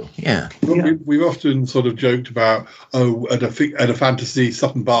too. Yeah. Well, we've often sort of joked about at a fantasy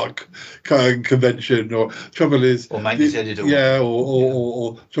Sutton Park convention, or trouble is, or Magnus Editor. Yeah,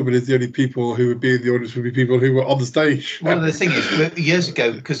 or trouble is, the only people who would be in the audience would be people who were on the stage. Well, the thing is, years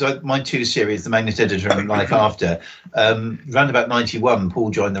ago, because my 2 series, the Magnus Editor and Life After, around about 91, Paul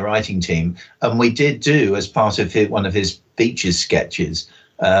joined the writing team, and we did do, as part of one of his features sketches.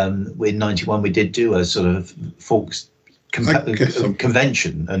 In 91, we did do a sort of Forks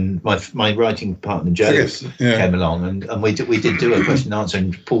convention, and my writing partner Joe came along, and we did do a question and answer,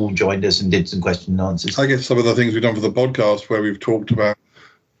 and Paul joined us and did some question and answers. I guess some of the things we've done for the podcast, where we've talked about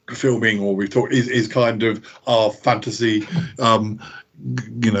filming, or we've talked is kind of our fantasy,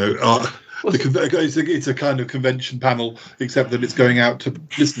 it's a kind of convention panel, except that it's going out to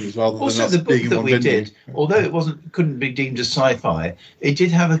listeners rather than also us the book being in that one we venue. did, although it couldn't be deemed as sci-fi, it did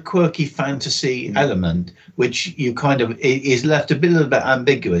have a quirky fantasy element, which you kind of is left a little bit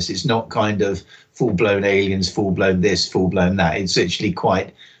ambiguous. It's not kind of full-blown aliens, full-blown this, full-blown that. It's actually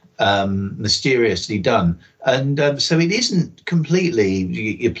quite mysteriously done, and so it isn't completely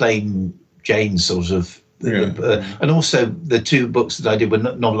your plain Jane sort of. And also the 2 books that I did were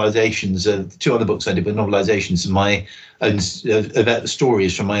novelizations. 2 other books I did were novelizations of my own about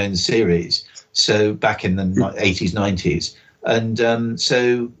stories from my own series. So back in the 80s, 90s, and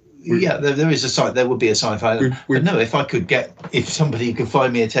there is a site. There would be a sci-fi. But no, if somebody could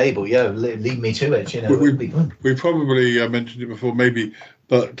find me a table, lead me to it. It would be fun. We probably mentioned it before, maybe,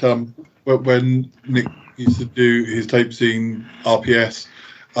 but when Nick used to do his tape scene RPS.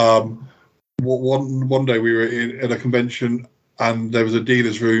 One day we were at a convention, and there was a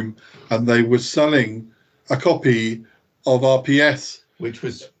dealer's room, and they were selling a copy of RPS, which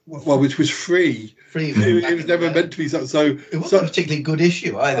was free. It was never meant to be so. It wasn't a particularly good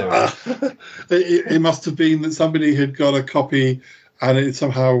issue either. It must have been that somebody had got a copy, and it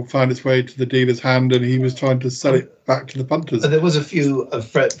somehow found its way to the dealer's hand, and he was trying to sell it back to the punters. There was a few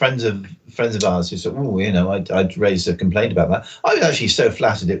friends of ours who said, I'd raised a complaint about that. I was actually so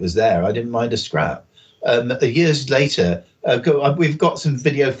flattered it was there, I didn't mind a scrap. Years later, we've got some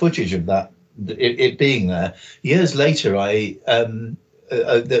video footage of that, it being there. Years later,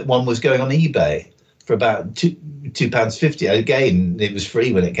 that one was going on eBay for about £2.50. Again, it was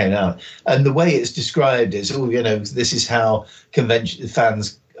free when it came out. And the way it's described is, this is how convention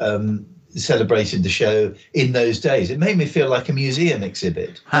fans celebrated the show in those days. It made me feel like a museum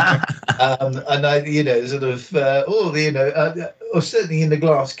exhibit. And I, or certainly in the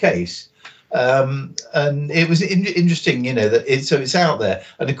glass case. And it was interesting, that it's out there.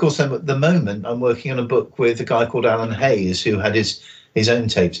 And of course, at the moment, I'm working on a book with a guy called Alan Hayes, who had his own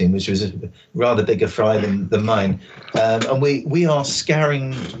tape scene, which was a rather bigger fry than mine. And we are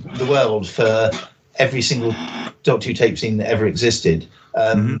scouring the world for every single Doctor Who tape scene that ever existed.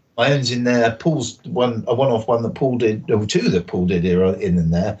 My own's in there. Paul's a one-off one that Paul did, or two that Paul did are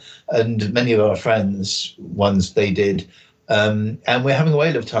in there, and many of our friends ones they did. And we're having a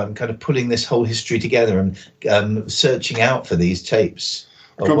whale of time kind of pulling this whole history together and searching out for these tapes,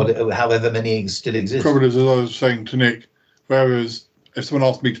 however many still exist. Probably, as I was saying to Nick, whereas if someone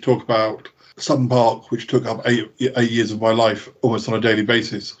asked me to talk about Sutton Park, which took up 8 years of my life almost on a daily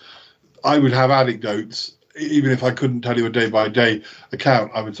basis, I would have anecdotes. Even if I couldn't tell you a day-by-day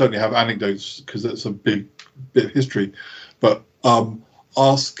account, I would certainly have anecdotes because that's a big bit of history. But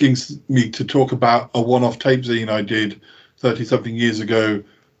asking me to talk about a one-off tape zine I did 30-something years ago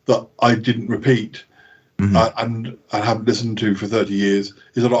that I didn't repeat and I haven't listened to for 30 years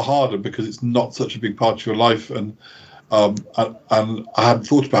is a lot harder because it's not such a big part of your life. And I hadn't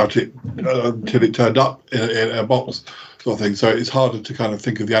thought about it until it turned up in a box. Sort of thing. So it's harder to kind of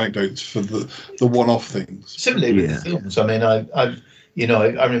think of the anecdotes for the one-off things. Similarly with the films. I mean,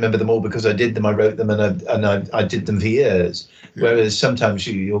 I remember them all because I did them. I wrote them, and I did them for years. Yeah. Whereas sometimes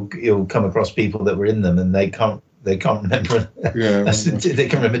you'll come across people that were in them and they can't remember. Yeah, they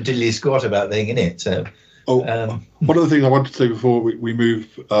can remember diddly squat about being in it. So, one of the things I wanted to say before we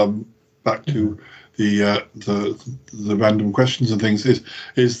move back to the random questions and things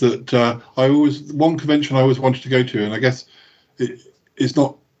is that one convention I always wanted to go to, and I guess it's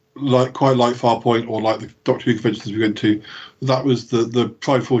not quite like Farpoint or like the Doctor Who conventions we went to. That was the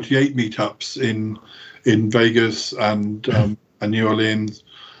Pride 48 meetups in Vegas and New Orleans,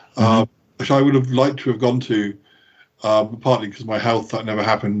 which I would have liked to have gone to, partly because of my health that never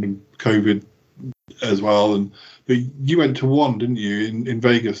happened, and COVID as well. But you went to one, didn't you, in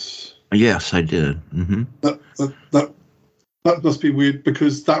Vegas? Yes, I did. Mm-hmm. That must be weird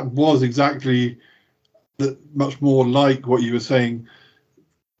because that was exactly much more like what you were saying,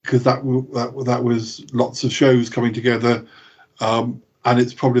 because that was lots of shows coming together, and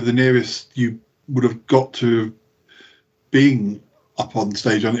it's probably the nearest you would have got to being up on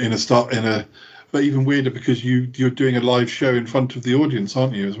stage but even weirder because you're doing a live show in front of the audience,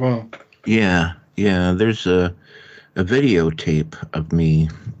 aren't you, as well? Yeah. There's a videotape of me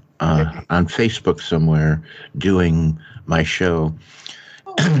on Facebook somewhere doing my show,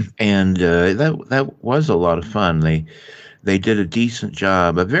 and that was a lot of fun. They did a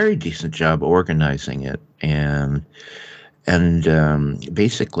very decent job organizing it, and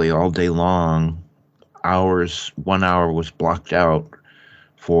basically all day long, 1 hour was blocked out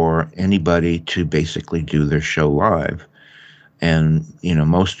for anybody to basically do their show live, and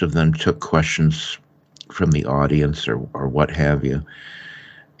most of them took questions from the audience or what have you.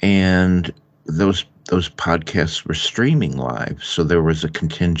 And those podcasts were streaming live, so there was a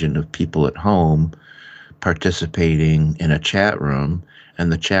contingent of people at home participating in a chat room,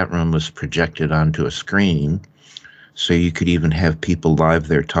 and the chat room was projected onto a screen, so you could even have people live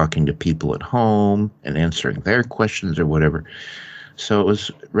there talking to people at home and answering their questions or whatever. So it was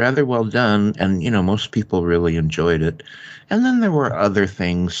rather well done, and most people really enjoyed it. And then there were other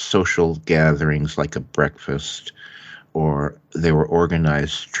things, social gatherings like a breakfast, or they were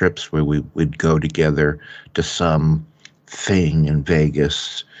organized trips where we would go together to some thing in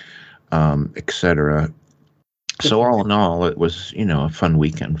Vegas, etc. So all in all, it was, a fun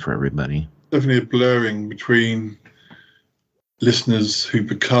weekend for everybody. Definitely a blurring between listeners who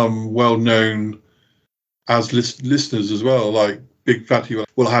become well known as listeners as well. Like Big Fatty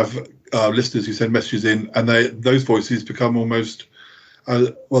will have listeners who send messages in, and those voices become almost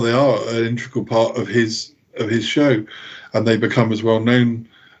they are an integral part of his show, and they become as well known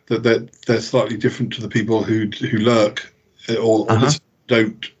that they're slightly different to the people who lurk or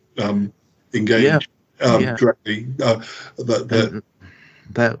don't engage directly.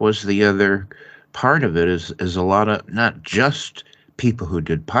 That was the other part of it is a lot of not just people who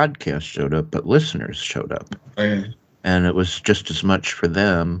did podcasts showed up, but listeners showed up. And it was just as much for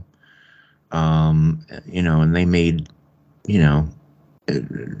them, and they made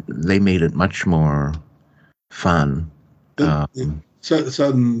it much more fun.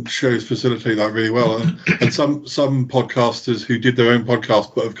 Certain shows facilitate that really well, and some podcasters who did their own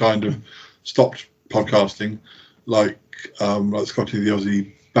podcast but have kind of stopped podcasting, like Scotty the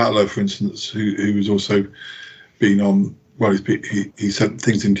Aussie Battler, for instance, who was also been on. Well, he sent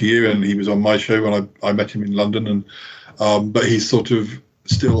things into you, and he was on my show when I met him in London, and but he's sort of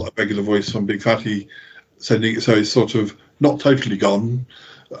still a regular voice on Big Fatty, sending. So he's sort of not totally gone,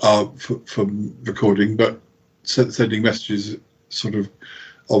 from recording, but sending messages sort of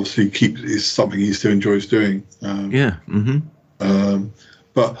obviously is something he still enjoys doing. Yeah. Mm-hmm.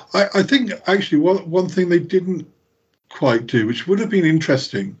 But I think actually one thing they didn't quite do, which would have been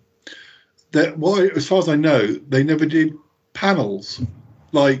interesting, that as far as I know, they never did panels.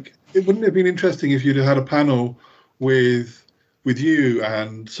 Like, it wouldn't have been interesting if you'd have had a panel with you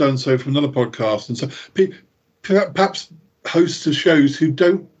and so from another podcast, and so perhaps hosts of shows who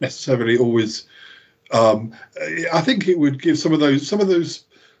don't necessarily always. I think it would give some hosts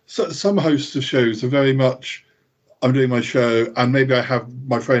of shows are very much, I'm doing my show, and maybe I have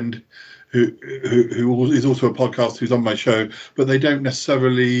my friend who is also a podcast who's on my show, but they don't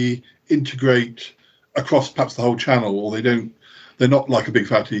necessarily integrate across perhaps the whole channel, or they're not like a Big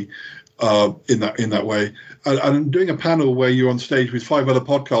Fatty in that way. And doing a panel where you're on stage with 5 other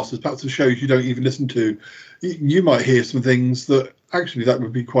podcasters, perhaps the shows you don't even listen to, you might hear some things that actually that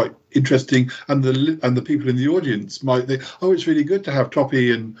would be quite interesting, and the people in the audience might think, oh, it's really good to have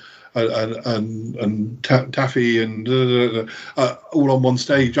Toppy and Taffy and all on one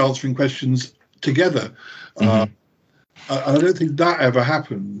stage answering questions together. And I don't think that ever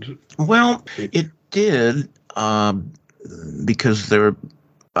happened. Well, it did, because there,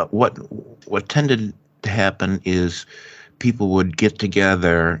 what tended to happen is people would get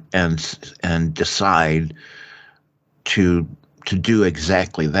together and decide to do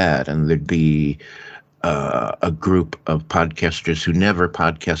exactly that, and there'd be a group of podcasters who never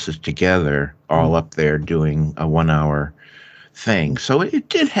podcasted together all up there doing a 1-hour thing. So it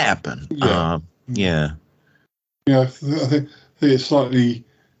did happen. Yeah. Yeah, I think it's slightly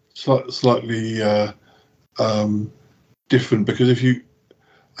different, because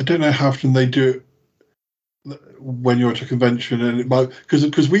I don't know how often they do it when you're at a convention, and it might,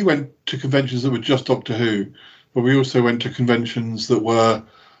 because we went to conventions that were just Doctor Who, but we also went to conventions that were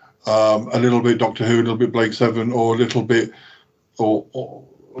a little bit Doctor Who, a little bit Blake Seven, or a little bit, or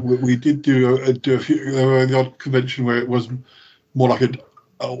we did do a few. There were the odd convention where it was more like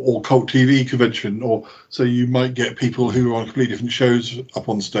or cult TV convention, or so you might get people who are on completely different shows up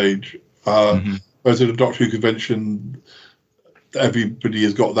on stage. Whereas at a Doctor Who convention, everybody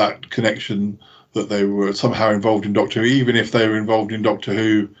has got that connection that they were somehow involved in Doctor Who, even if they were involved in Doctor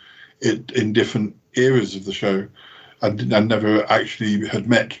Who in different eras of the show, and never actually had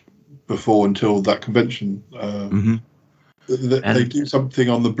met before until that convention. They do something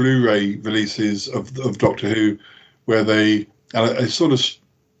on the Blu-ray releases of Doctor Who, where they sort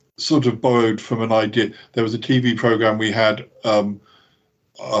of borrowed from an idea. There was a TV program we had over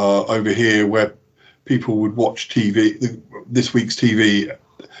here where people would watch TV, this week's TV.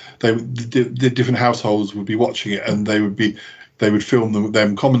 The different households would be watching it, and they would film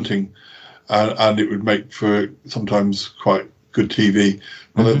them commenting, and it would make for sometimes quite good TV.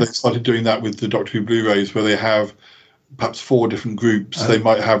 Well, they started doing that with the Doctor Who Blu-rays, where they have perhaps 4 different groups. They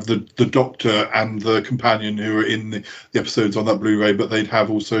might have the Doctor and the companion who are in the episodes on that Blu-ray, but they'd have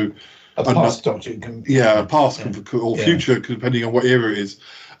also a past Doctor. Or future, depending on what era it is.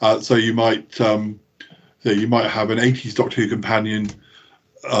 So you might have an 80s Doctor Who companion.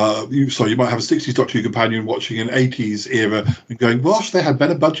 You might have a 60s Doctor Who companion watching an 80s era and going, "Gosh, they had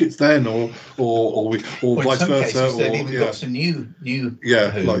better budgets then," or vice versa. They've even got some new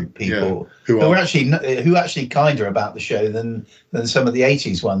people who actually kinder about the show than some of the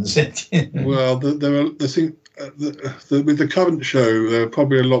 80s ones. Well, with the current show, there are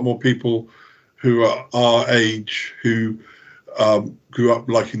probably a lot more people who are our age who grew up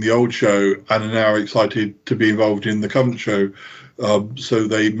liking the old show and are now excited to be involved in the current show. So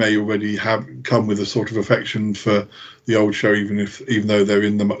they may already have come with a sort of affection for the old show, even though they're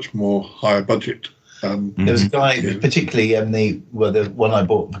in the much more higher budget. There was a guy, particularly the one I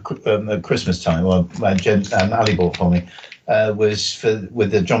bought at Christmas time, or Jen and Ali bought for me, was with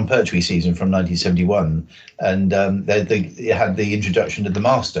the John Pertwee season from 1971, and it had the introduction to the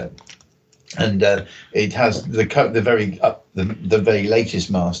Master, and it has the very latest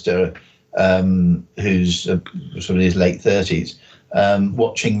Master, who's sort of in his late 30s.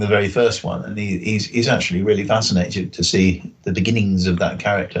 Watching the very first one, and he's actually really fascinated to see the beginnings of that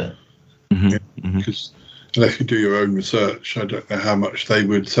character. Because unless you do your own research, I don't know how much they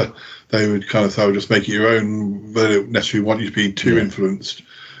would kind of say, "Oh, just make it your own." They don't necessarily want you to be too influenced.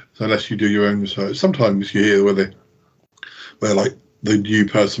 So unless you do your own research, sometimes you hear where like the new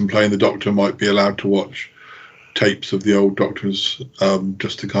person playing the Doctor might be allowed to watch tapes of the old Doctors,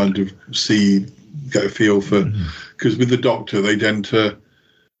 just to kind of get a feel for, because with the Doctor they tend to,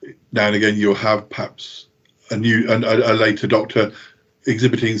 now and again you'll have perhaps a later Doctor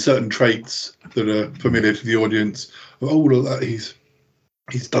exhibiting certain traits that are familiar to the audience. Oh, look, he's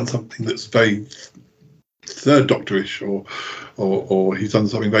he's done something that's very Third Doctor-ish, or he's done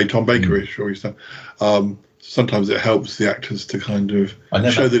something very Tom Baker-ish, or he's done. Sometimes it helps the actors to kind of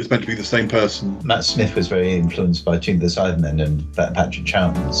show that it's meant to be the same person. Matt Smith was very influenced by Tune the Cybermen and Patrick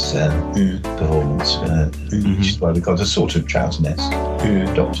Troughton's performance, which is why we got a sort of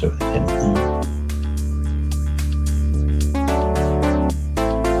Troughton-esque Doctor with him.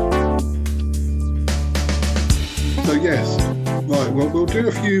 So yes, right. Well, we'll do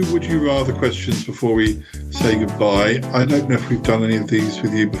a few Would You Rather questions before we say goodbye. I don't know if we've done any of these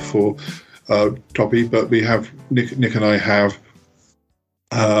with you before, Toppy, but we have. Nick and I have.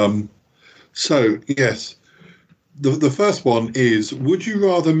 So yes, the first one is: would you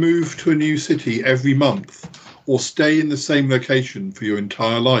rather move to a new city every month, or stay in the same location for your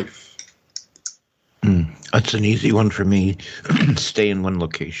entire life? That's an easy one for me. Stay in one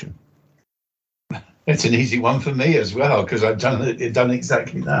location. It's an easy one for me as well, because I've done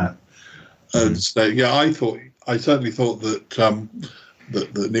exactly that. I certainly thought that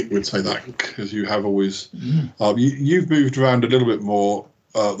Nick would say that, because you have always you've moved around a little bit more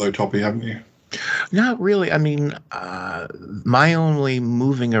though, Toppy, haven't you? Not really. I mean, my only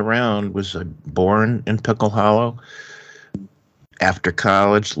moving around was born in Pickle Hollow. After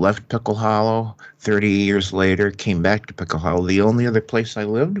college, left Pickle Hollow. 30 years later, came back to Pickle Hollow. The only other place I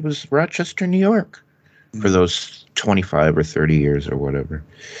lived was Rochester, New York, for those 25 or 30 years or whatever.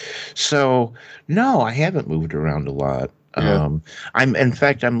 So, no, I haven't moved around a lot. Yeah.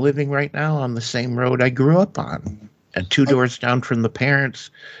 I'm living right now on the same road I grew up on, and 2 doors down from the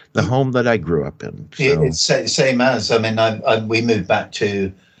parents, the home that I grew up in. So. It's same as. I mean, we moved back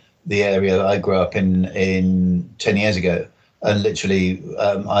to the area that I grew up in 10 years ago. And literally,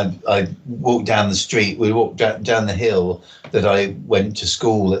 I walked down the street. We walked down the hill that I went to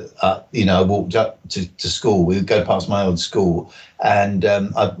school at. I walked up to school. We would go past my old school, and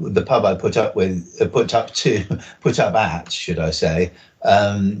the pub I put up at, should I say,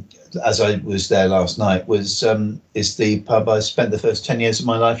 as I was there last night, is the pub I spent the first 10 years of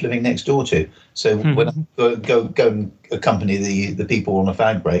my life living next door to. So when I go and accompany the people on a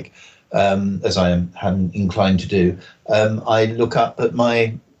fag break, as I am inclined to do, I look up at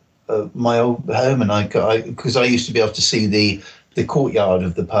my old home, and because I used to be able to see the courtyard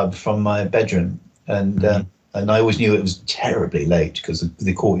of the pub from my bedroom, and I always knew it was terribly late because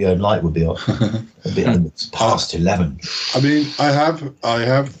the courtyard light would be off. It's past 11. I mean, I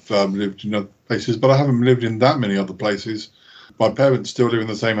have lived in other places, but I haven't lived in that many other places. My parents still live in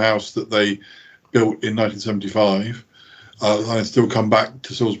the same house that they built in 1975. I still come back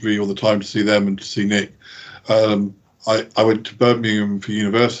to Salisbury all the time to see them and to see Nick. I went to Birmingham for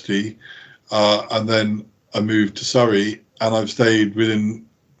university, and then I moved to Surrey, and I've stayed within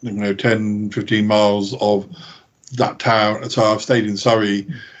 10, 15 miles of that town. So I've stayed in Surrey,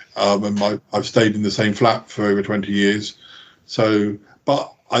 and I've stayed in the same flat for over 20 years. So,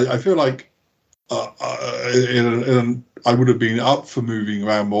 but I feel like I would have been up for moving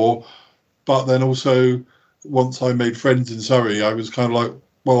around more, but then also, once I made friends in Surrey, I was kind of like,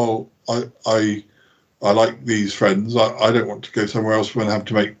 well, I like these friends. I don't want to go somewhere else and have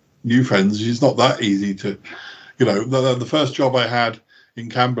to make new friends. It's not that easy to, the first job I had in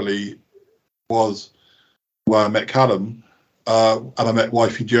Camberley was where I met Callum, and I met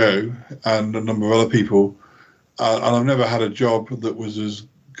Wifey Joe and a number of other people. And I've never had a job that was as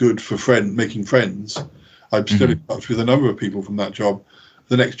good for making friends. I'm still in touch with a number of people from that job.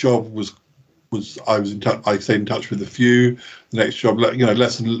 The next job was I was in touch. I stayed in touch with a few. The next job,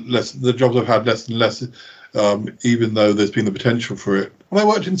 less and less. The jobs I've had, less and less, even though there's been the potential for it. When I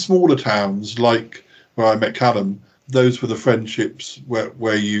worked in smaller towns, like where I met Callum, those were the friendships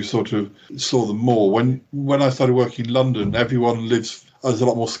where you sort of saw them more. When I started working in London, everyone is a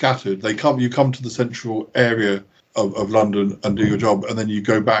lot more scattered. You come to the central area of London and do your job, and then you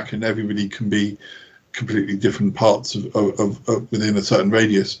go back, and everybody can be completely different parts of within a certain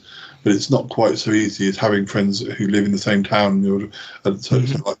radius. But it's not quite so easy as having friends who live in the same town. So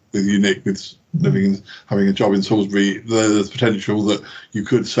like with you, Nick, with having a job in Salisbury, there's potential that you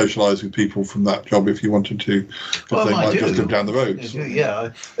could socialise with people from that job if you wanted to, because they might just live down the road. So.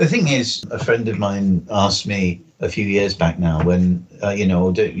 Yeah, the thing is, a friend of mine asked me a few years back now when,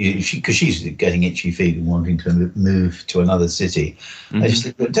 because she's getting itchy feet and wanting to move to another city. I just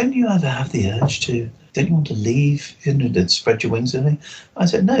said, don't you ever have the urge to? Don't you want to leave and spread your wings? I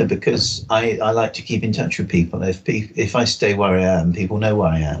said no, because I like to keep in touch with people. If I stay where I am, people know where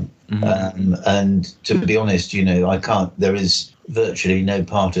I am. And to be honest, I can't. There is virtually no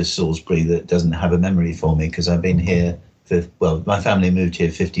part of Salisbury that doesn't have a memory for me, because I've been here. My family moved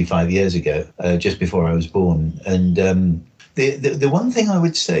here 55 years ago, just before I was born, and The one thing I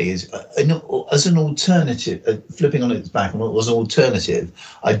would say is, as an alternative, flipping on its back, as an alternative,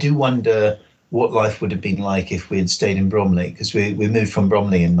 I do wonder what life would have been like if we had stayed in Bromley, because we moved from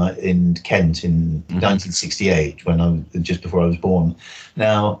Bromley in Kent in 1968, just before I was born.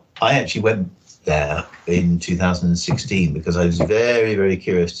 Now, I actually went there in 2016 because I was very, very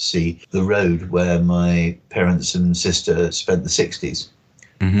curious to see the road where my parents and sister spent the 60s,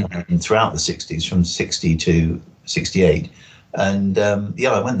 and throughout the 60s, from 60 to 68. And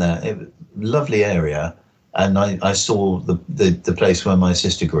I went there. Lovely area, and I saw the place where my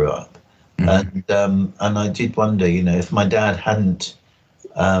sister grew up. And I did wonder, if my dad hadn't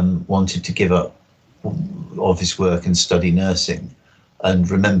wanted to give up office work and study nursing, and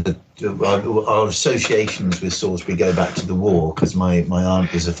remember our associations with Salisbury go back to the war, because my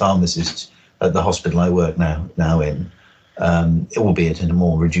aunt was a pharmacist at the hospital I work now in, albeit in a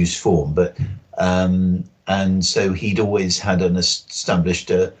more reduced form. But and so he'd always had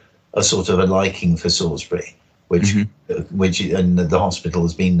established a sort of a liking for Salisbury, which and the hospital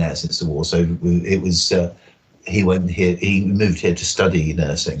has been there since the war. So it was he moved here to study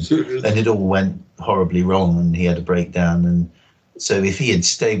nursing, and it all went horribly wrong, and he had a breakdown. And so if he had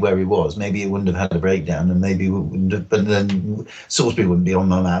stayed where he was, maybe he wouldn't have had a breakdown, and maybe but then Salisbury wouldn't be on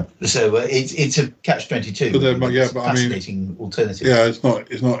my map. So it's a catch-22. But fascinating alternative. Yeah,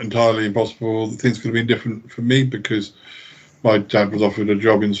 it's not entirely impossible. Things could have been different for me, because my dad was offered a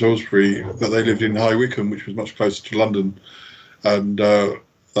job in Salisbury, but they lived in High Wycombe, which was much closer to London, and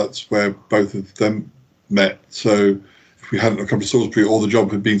that's where both of them met. So if we hadn't come to Salisbury, or the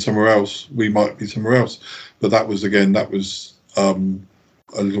job had been somewhere else, we might be somewhere else. But that was a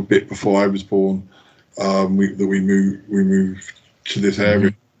little bit before I was born. We moved to this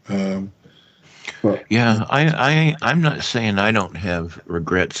area. I'm not saying I don't have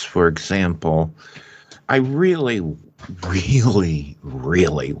regrets. For example, I really, really,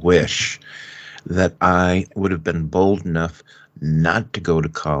 really wish that I would have been bold enough not to go to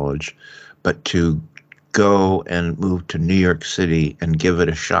college, but to go and move to New York City and give it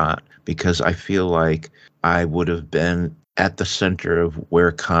a shot, because I feel like I would have been at the center of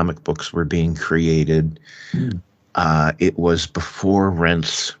where comic books were being created. It was before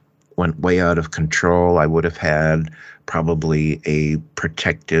rents went way out of control. I would have had probably a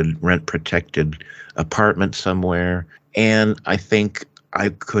rent-protected apartment somewhere. And I think I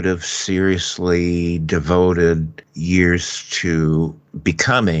could have seriously devoted years to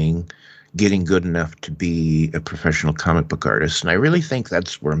getting good enough to be a professional comic book artist. And I really think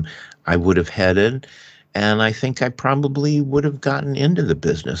that's where I would have headed. And I think I probably would have gotten into the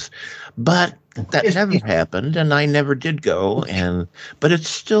business. But that never happened, and I never did go. But it's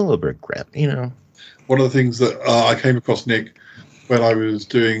still a regret, One of the things that I came across, Nick, when I was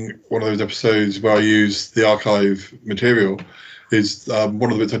doing one of those episodes where I used the archive material, is one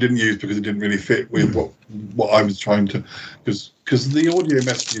of the bits I didn't use because it didn't really fit with what I was trying to, because the audio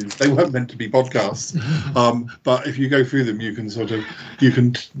messages, they weren't meant to be podcasts, but if you go through them, you can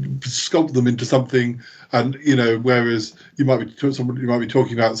sculpt them into something, and whereas you might be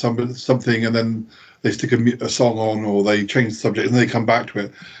talking about something, and then they stick a song on, or they change the subject and then they come back to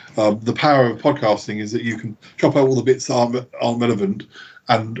it. The power of podcasting is that you can chop out all the bits that aren't relevant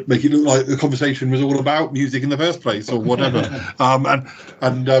and make it look like the conversation was all about music in the first place, or whatever.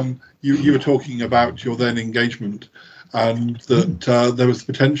 You were talking about your then engagement, and that there was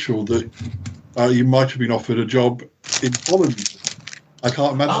the potential that you might have been offered a job in Holland. I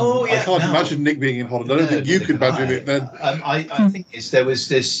can't imagine. I can't imagine Nick being in Holland. I don't think you could imagine it then. I think there was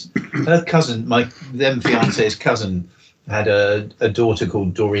this. Her cousin, my then fiance's cousin, had a daughter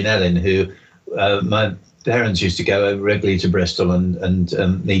called Doreen Ellen, who my parents used to go over regularly to Bristol and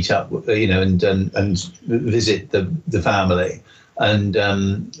meet up, and visit the family, and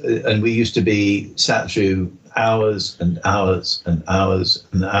we used to be sat through hours and hours and hours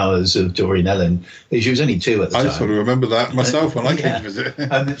and hours of Doreen Ellen. She was only 2 at the time. I sort of remember that myself when I came to visit.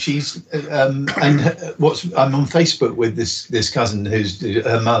 And she's I'm on Facebook with this cousin who's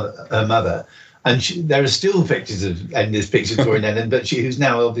her mother. And there are still pictures of Doreen Ellen, but who's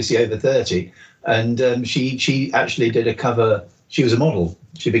now obviously over 30. And she actually did a cover. She was a model.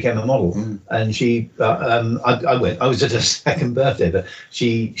 She became a model, and she. I went. I was at her second birthday, but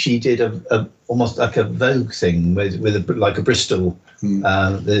she did a almost like a Vogue thing with a Bristol,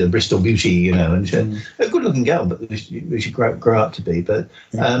 the Bristol beauty, and she, a good-looking girl, but we should grow up to be. But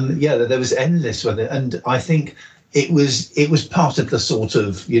there was endless with it, and I think it was part of the sort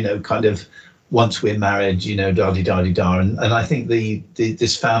of kind of. Once we're married, da-di-da-di-da. And I think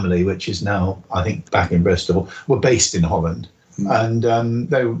this family, which is now, I think, back in Bristol, were based in Holland. And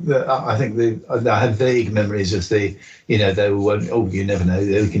I think I have vague memories of they were, you never know,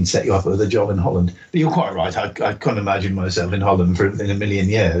 they can set you up with a job in Holland. But you're quite right. I can't imagine myself in Holland in a million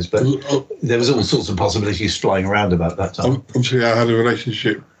years. But there was all sorts of possibilities flying around about that time. Obviously, I had a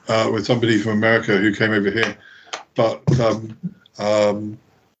relationship with somebody from America who came over here, but I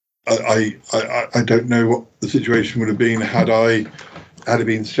don't know what the situation would have been had it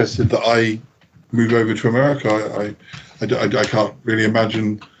been suggested that I move over to America. I can't really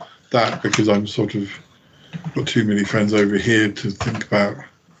imagine that because I'm sort of got too many friends over here to think about.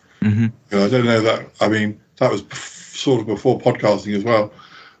 Mm-hmm. I don't know that. I mean, that was sort of before podcasting as well,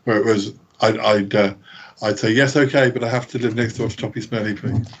 where it was I'd say yes, okay, but I have to live next door to Toppie Smelly,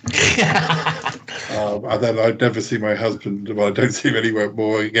 please. And then I'd never see my husband. Well, I don't see him anywhere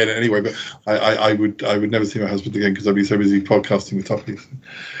more again anyway. But I would never see my husband again because I'd be so busy podcasting with Toppie.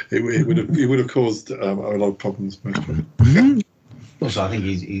 It would have caused a lot of problems. Most of it. Also, I think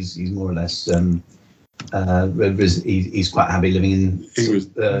he's more or less he's quite happy living in. He was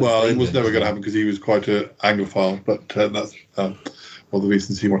it was never going to happen because he was quite an Anglophile. But that's one of the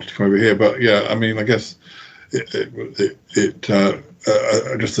reasons he wanted to come over here. But yeah, I mean, I guess it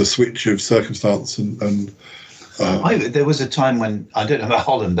just a switch of circumstance and. There was a time when, I don't know about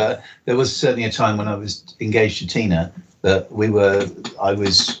Holland, but there was certainly a time when I was engaged to Tina that I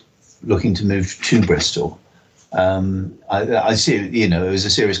was looking to move to Bristol. I see, it was a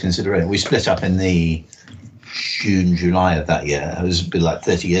serious consideration. We split up in the June, July of that year. It was a bit like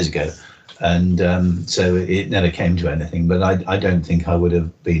 30 years ago. And so it never came to anything, but I don't think I would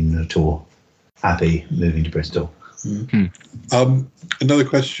have been at all happy moving to Bristol. Mm-hmm. Another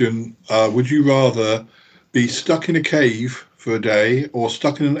question, would you rather be stuck in a cave for a day or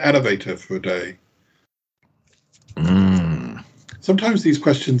stuck in an elevator for a day? Sometimes these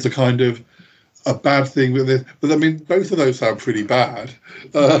questions are kind of a bad thing, but I mean, both of those sound pretty bad.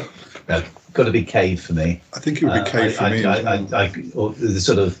 No, got to be cave for me. I think it would be cave for me.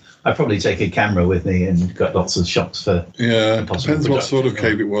 I'd probably take a camera with me and got lots of shots for. Yeah, depends what sort of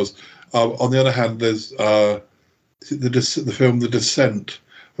cave it was. On the other hand, there's the film The Descent,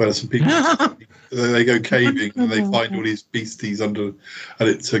 where some people they go caving and they find all these beasties under, and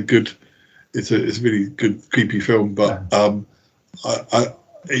it's a really good creepy film. But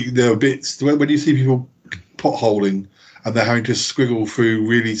there are bits when you see people potholing and they're having to squiggle through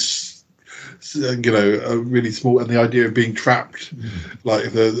really really small, and the idea of being trapped, like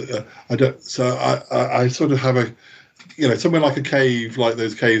I sort of have a, somewhere like a cave, like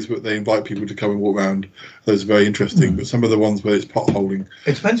those caves where they invite people to come and walk around. Those are very interesting, but some of the ones where it's potholing.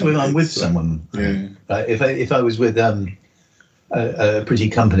 It depends whether I'm with someone. Yeah. If I was with a pretty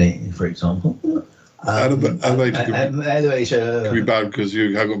company, for example. Elevator can be bad because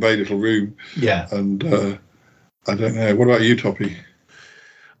you have got very little room. Yeah. And I don't know. What about you, Toppie?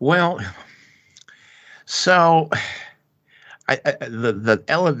 Well, so the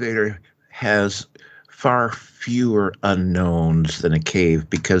elevator has far fewer unknowns than a cave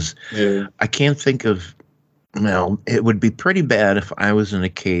because I can't think of. Well, it would be pretty bad if I was in a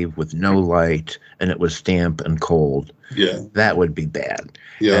cave with no light and it was damp and cold. Yeah, that would be bad.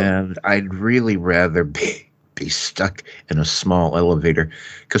 Yeah, and I'd really rather be stuck in a small elevator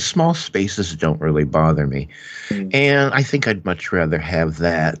because small spaces don't really bother me. And I think I'd much rather have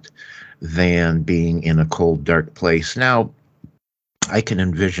that than being in a cold, dark place. Now, I can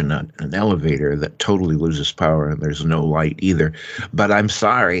envision an elevator that totally loses power and there's no light either. But I'm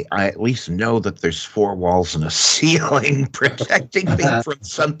sorry, I at least know that there's four walls and a ceiling protecting me from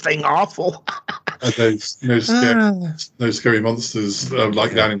something awful. There's no scary monsters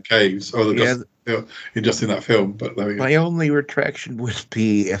like down in caves, or just in that film. But my only retraction would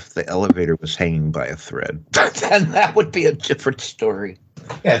be if the elevator was hanging by a thread. Then that would be a different story.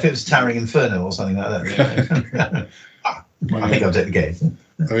 Yeah, if it was Towering Inferno or something like that. I think I'll take the game.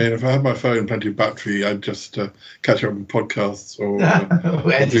 I mean, if I had my phone plenty of battery, I'd just catch up on podcasts or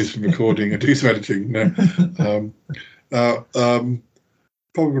do some recording and do some editing.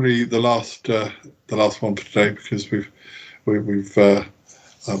 Probably the last one for today, because we've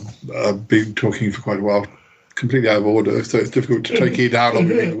been talking for quite a while, completely out of order, so it's difficult to take it down on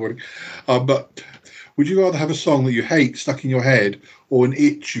the recording. But would you rather have a song that you hate stuck in your head or an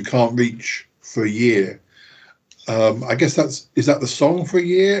itch you can't reach for a year? I guess is that the song for a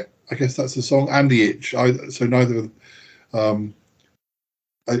year? I guess that's the song and the itch. So neither of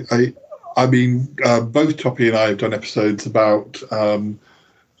I mean, both Toppie and I have done episodes about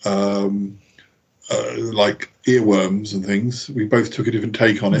like earworms and things. We both took a different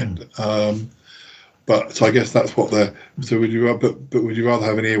take on it. But so I guess that's what so would you rather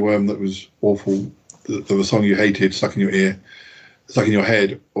have an earworm that was awful of a song you hated stuck in your ear, stuck in your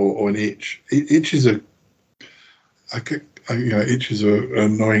head, or an itch. Itches are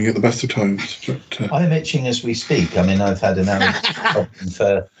annoying at the best of times. But, I'm itching as we speak. I mean, I've had an allergy problem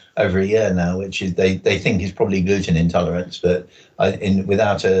for over a year now, which is they think is probably gluten intolerance, but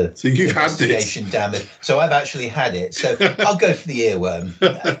without a so you've had this. Damage. So I've actually had it. So I'll go for the earworm.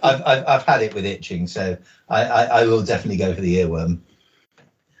 I've had it with itching, so I will definitely go for the earworm.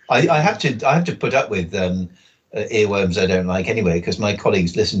 I have to put up with earworms I don't like anyway, because my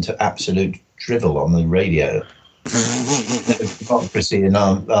colleagues listen to absolute drivel on the radio. No democracy in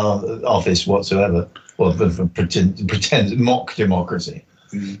our office whatsoever, or pretend mock democracy.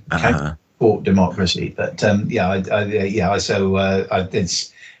 Court democracy, but So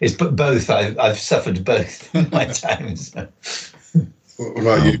it's both. I've suffered both in my times. What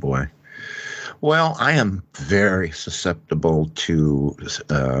about you? Oh boy. Well, I am very susceptible to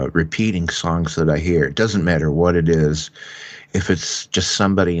repeating songs that I hear. It doesn't matter what it is. If it's just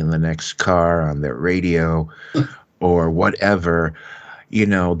somebody in the next car on their radio or whatever,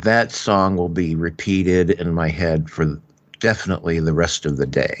 that song will be repeated in my head for definitely the rest of the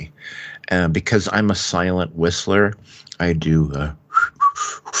day. Because I'm a silent whistler, I do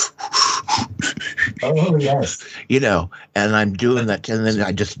oh yes, and I'm doing that, and then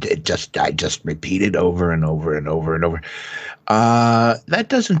I just repeat it over and over and over and over. That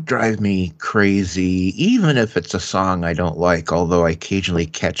doesn't drive me crazy, even if it's a song I don't like, although I occasionally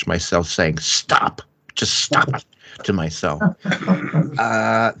catch myself saying, stop, just stop it, to myself.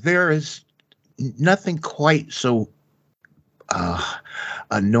 There is nothing quite so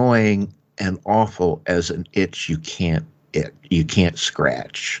annoying and awful as an itch you can't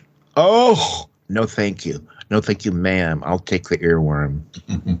scratch. Oh, no thank you. No thank you, ma'am. I'll take the earworm.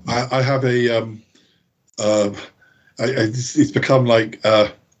 I have a it's become like you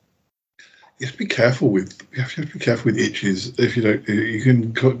have to be careful with itches. If you don't, you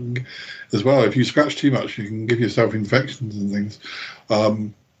can as well. If you scratch too much, you can give yourself infections and things.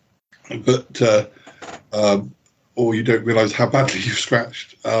 Or you don't realise how badly you've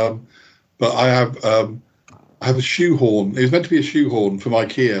scratched. But I have a shoehorn. It was meant to be a shoehorn from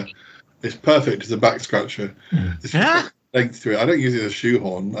IKEA. It's perfect as a back scratcher. It's length to it. I don't use it as a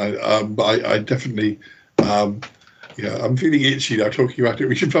shoehorn, but I definitely. I'm feeling itchy now talking about it.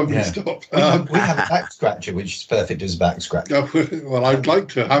 We should probably stop. We have a back scratcher, which is perfect as a back scratcher. Well, I'd like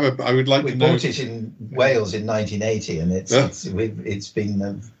to have it. I would like to know. We bought it in Wales in 1980, and it's been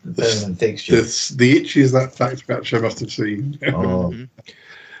a permanent fixture. The itches that back scratcher must have seen. Oh.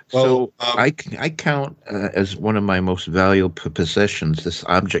 Well, I count as one of my most valuable possessions this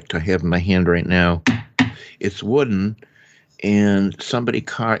object I have in my hand right now. It's wooden. And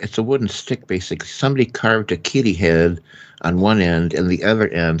it's a wooden stick, basically. Somebody carved a kitty head on one end, and the other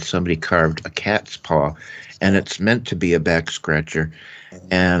end, somebody carved a cat's paw. And it's meant to be a back scratcher,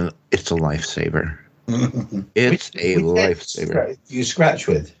 and it's a lifesaver. It's a lifesaver. You scratch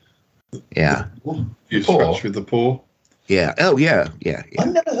with? Yeah. You scratch with the paw? Yeah. Oh, yeah.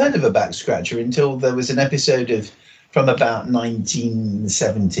 I've never heard of a back scratcher until there was an episode from about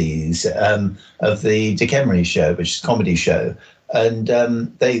 1970s of the Dick Emery show, which is a comedy show. And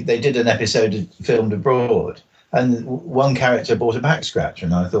they did an episode filmed abroad. And one character bought a back scratcher.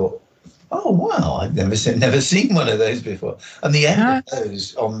 And I thought, oh, wow, I've never seen one of those before. And the end of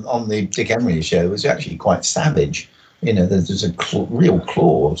those on the Dick Emery show was actually quite savage. There's real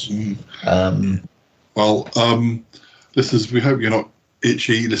claws. Listeners, we hope you're not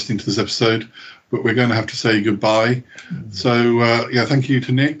itchy listening to this episode, but we're going to have to say goodbye. So, thank you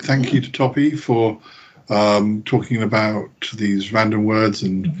to Nick. Thank you to Toppy for talking about these random words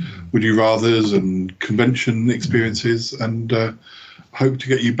and would you rathers and convention experiences, and hope to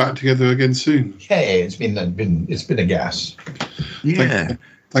get you back together again soon. Hey, it's been a gas. Yeah.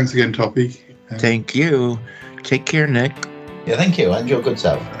 Thanks again, Toppy. Thank you. Take care, Nick. Yeah, thank you. And your good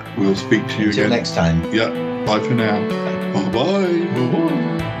self. We'll speak to you Until again next time. Yeah. Bye for now. Bye-bye.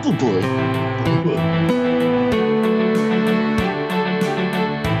 Oh, boy.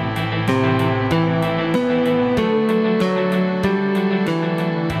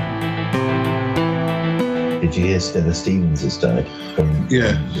 Did you hear Stella Stevens has died from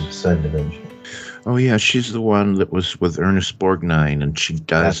sudden dementia? Oh, yeah, she's the one that was with Ernest Borgnine, and she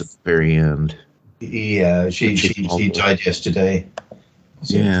dies at the very end. Yeah, she died yesterday.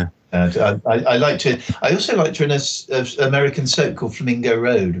 So, yeah. I liked her. I also liked her in an American soap called Flamingo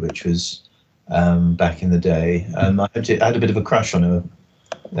Road, which was back in the day. I had a bit of a crush on her.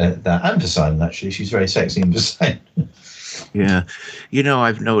 That and Poseidon, actually. She's very sexy in Poseidon. Yeah.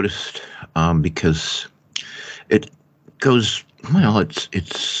 I've noticed because it goes, well,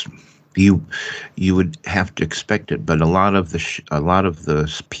 it's you would have to expect it. But a lot of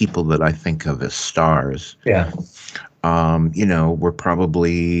the people that I think of as stars, were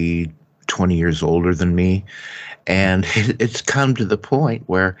probably 20 years older than me, and it's come to the point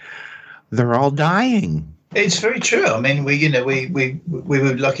where they're all dying. It's very true. I mean, we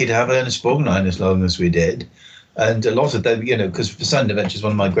were lucky to have Ernest Borgnine as long as we did. And a lot of them, because Sudden Adventure is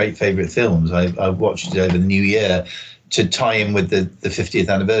one of my great favourite films. I watched it over the New Year to tie in with the 50th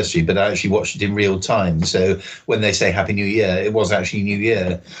anniversary, but I actually watched it in real time. So when they say Happy New Year, it was actually New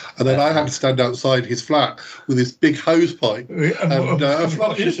Year. And then I had to stand outside his flat with this big hose pipe and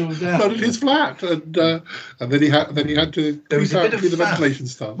flooded his flat. And then he had to do the ventilation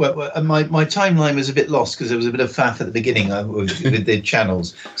stuff. Well, my timeline was a bit lost because there was a bit of faff at the beginning with the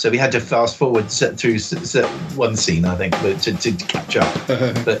channels. So we had to fast forward through one scene, I think, to catch up.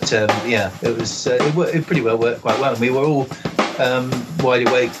 But it was it pretty well worked quite well. And we were all wide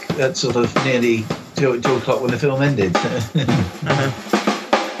awake at sort of nearly 2 o'clock when the film ended. I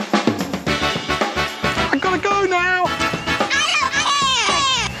gotta go now.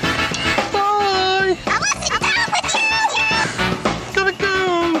 Bye. I want to go with you. Gotta go.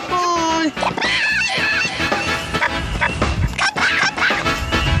 Bye.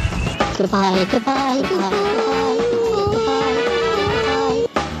 Goodbye, goodbye, goodbye.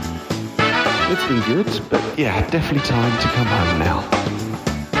 It's been good, but yeah, definitely time to come home now.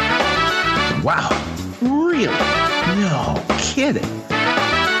 Wow. Really? No kidding.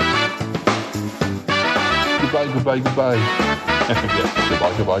 Goodbye, goodbye, goodbye.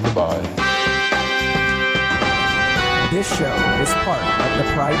 Yes, goodbye. This show is part of the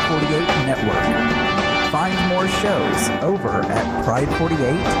Pride 48 network. Find more shows over at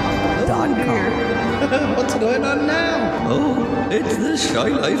pride48.com. What's going on now? Oh, it's the Shy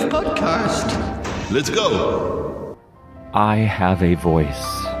Life Podcast. Let's go. I have a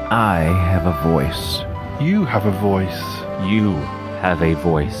voice. I have a voice. You have a voice. You have a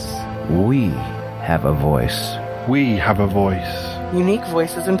voice. We have a voice. We have a voice. Unique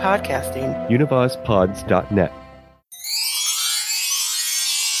voices in podcasting. UnivazPods.net.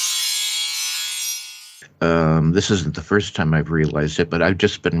 This isn't the first time I've realized it, but I've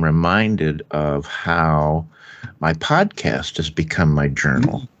just been reminded of how my podcast has become my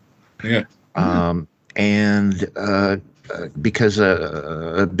journal. Yeah. Because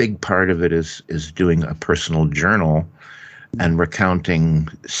a big part of it is doing a personal journal and recounting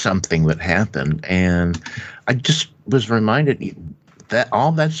something that happened. And I just was reminded that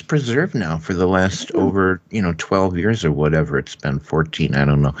all that's preserved now for the last over 12 years or whatever it's been, 14, I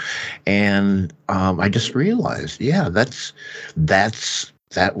don't know. And I just realized, that's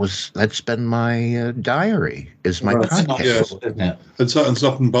been my diary, is my podcast. Isn't it? And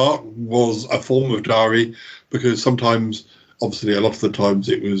Sutton Bark was a form of diary, because sometimes, obviously, a lot of the times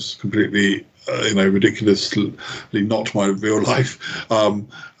it was completely ridiculously not my real life.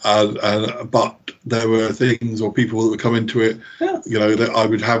 But there were things or people that would come into it, that I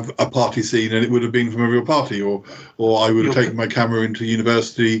would have a party scene and it would have been from a real party, or I would have taken my camera into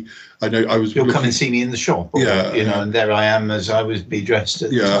university. I know I was. You'll come and see me in the shop, and there I am as I would be dressed at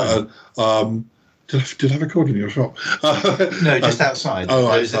the time. Did I record in your shop? No, just outside.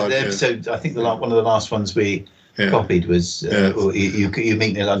 Outside. Episode, I think one of the last ones we copied was you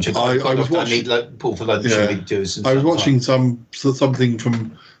meet me at lunch. I was watching Paul for lunch. And I was watching something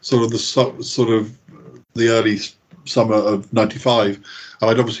from sort of the early summer of '95,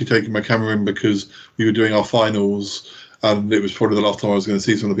 and I'd obviously taken my camera in because we were doing our finals, and it was probably the last time I was going to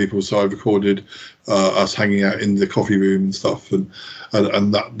see some of the people. So I recorded us hanging out in the coffee room and stuff, and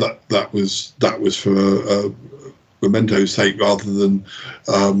that was for Memento's sake rather than.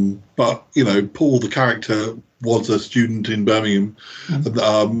 But Paul, the character, was a student in Birmingham, I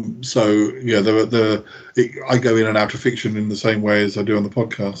go in and out of fiction in the same way as I do on the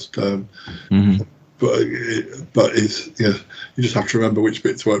podcast. But it's you just have to remember which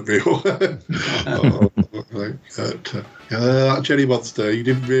bits weren't real. That jelly monster, you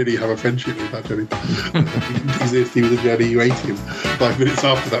didn't really have a friendship with that jelly. He didn't exist. He was a jelly. You ate him 5 minutes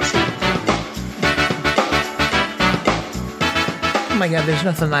after that scene. Oh my God, there's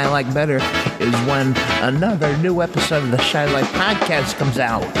nothing I like better is when another new episode of the Shy Life Podcast comes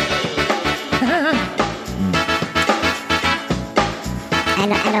out. I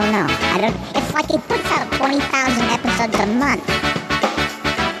don't know. It's like he puts out 20,000 episodes a month.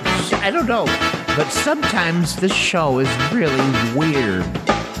 I don't know, but sometimes this show is really weird.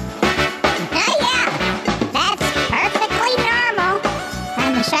 Yeah, that's perfectly normal.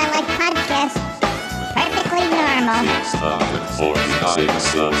 On the Shy Life Podcast, perfectly normal.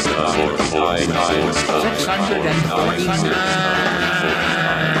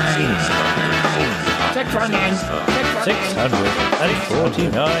 649. 649.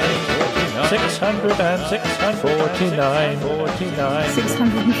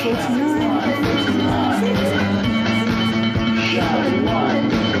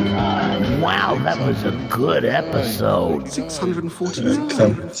 Wow, that was a good episode.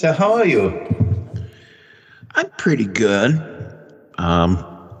 649. So how are you? I'm pretty good. I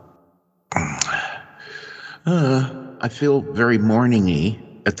feel very morning-y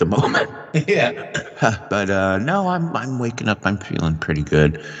at the moment. Yeah. But no, I'm waking up. I'm feeling pretty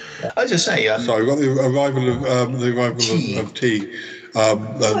good. I was just say, sorry, we've got the arrival of tea,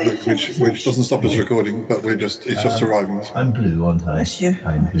 which doesn't stop us recording, but it's just arriving. I'm blue, aren't I? Bless you.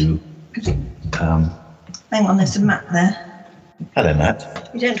 I'm blue. Hang on, there's a map there. Hello, Matt.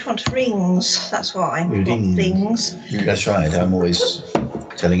 You don't want rings, that's why. Rings. That's right. I'm always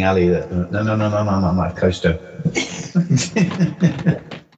telling Ali that no, my coaster.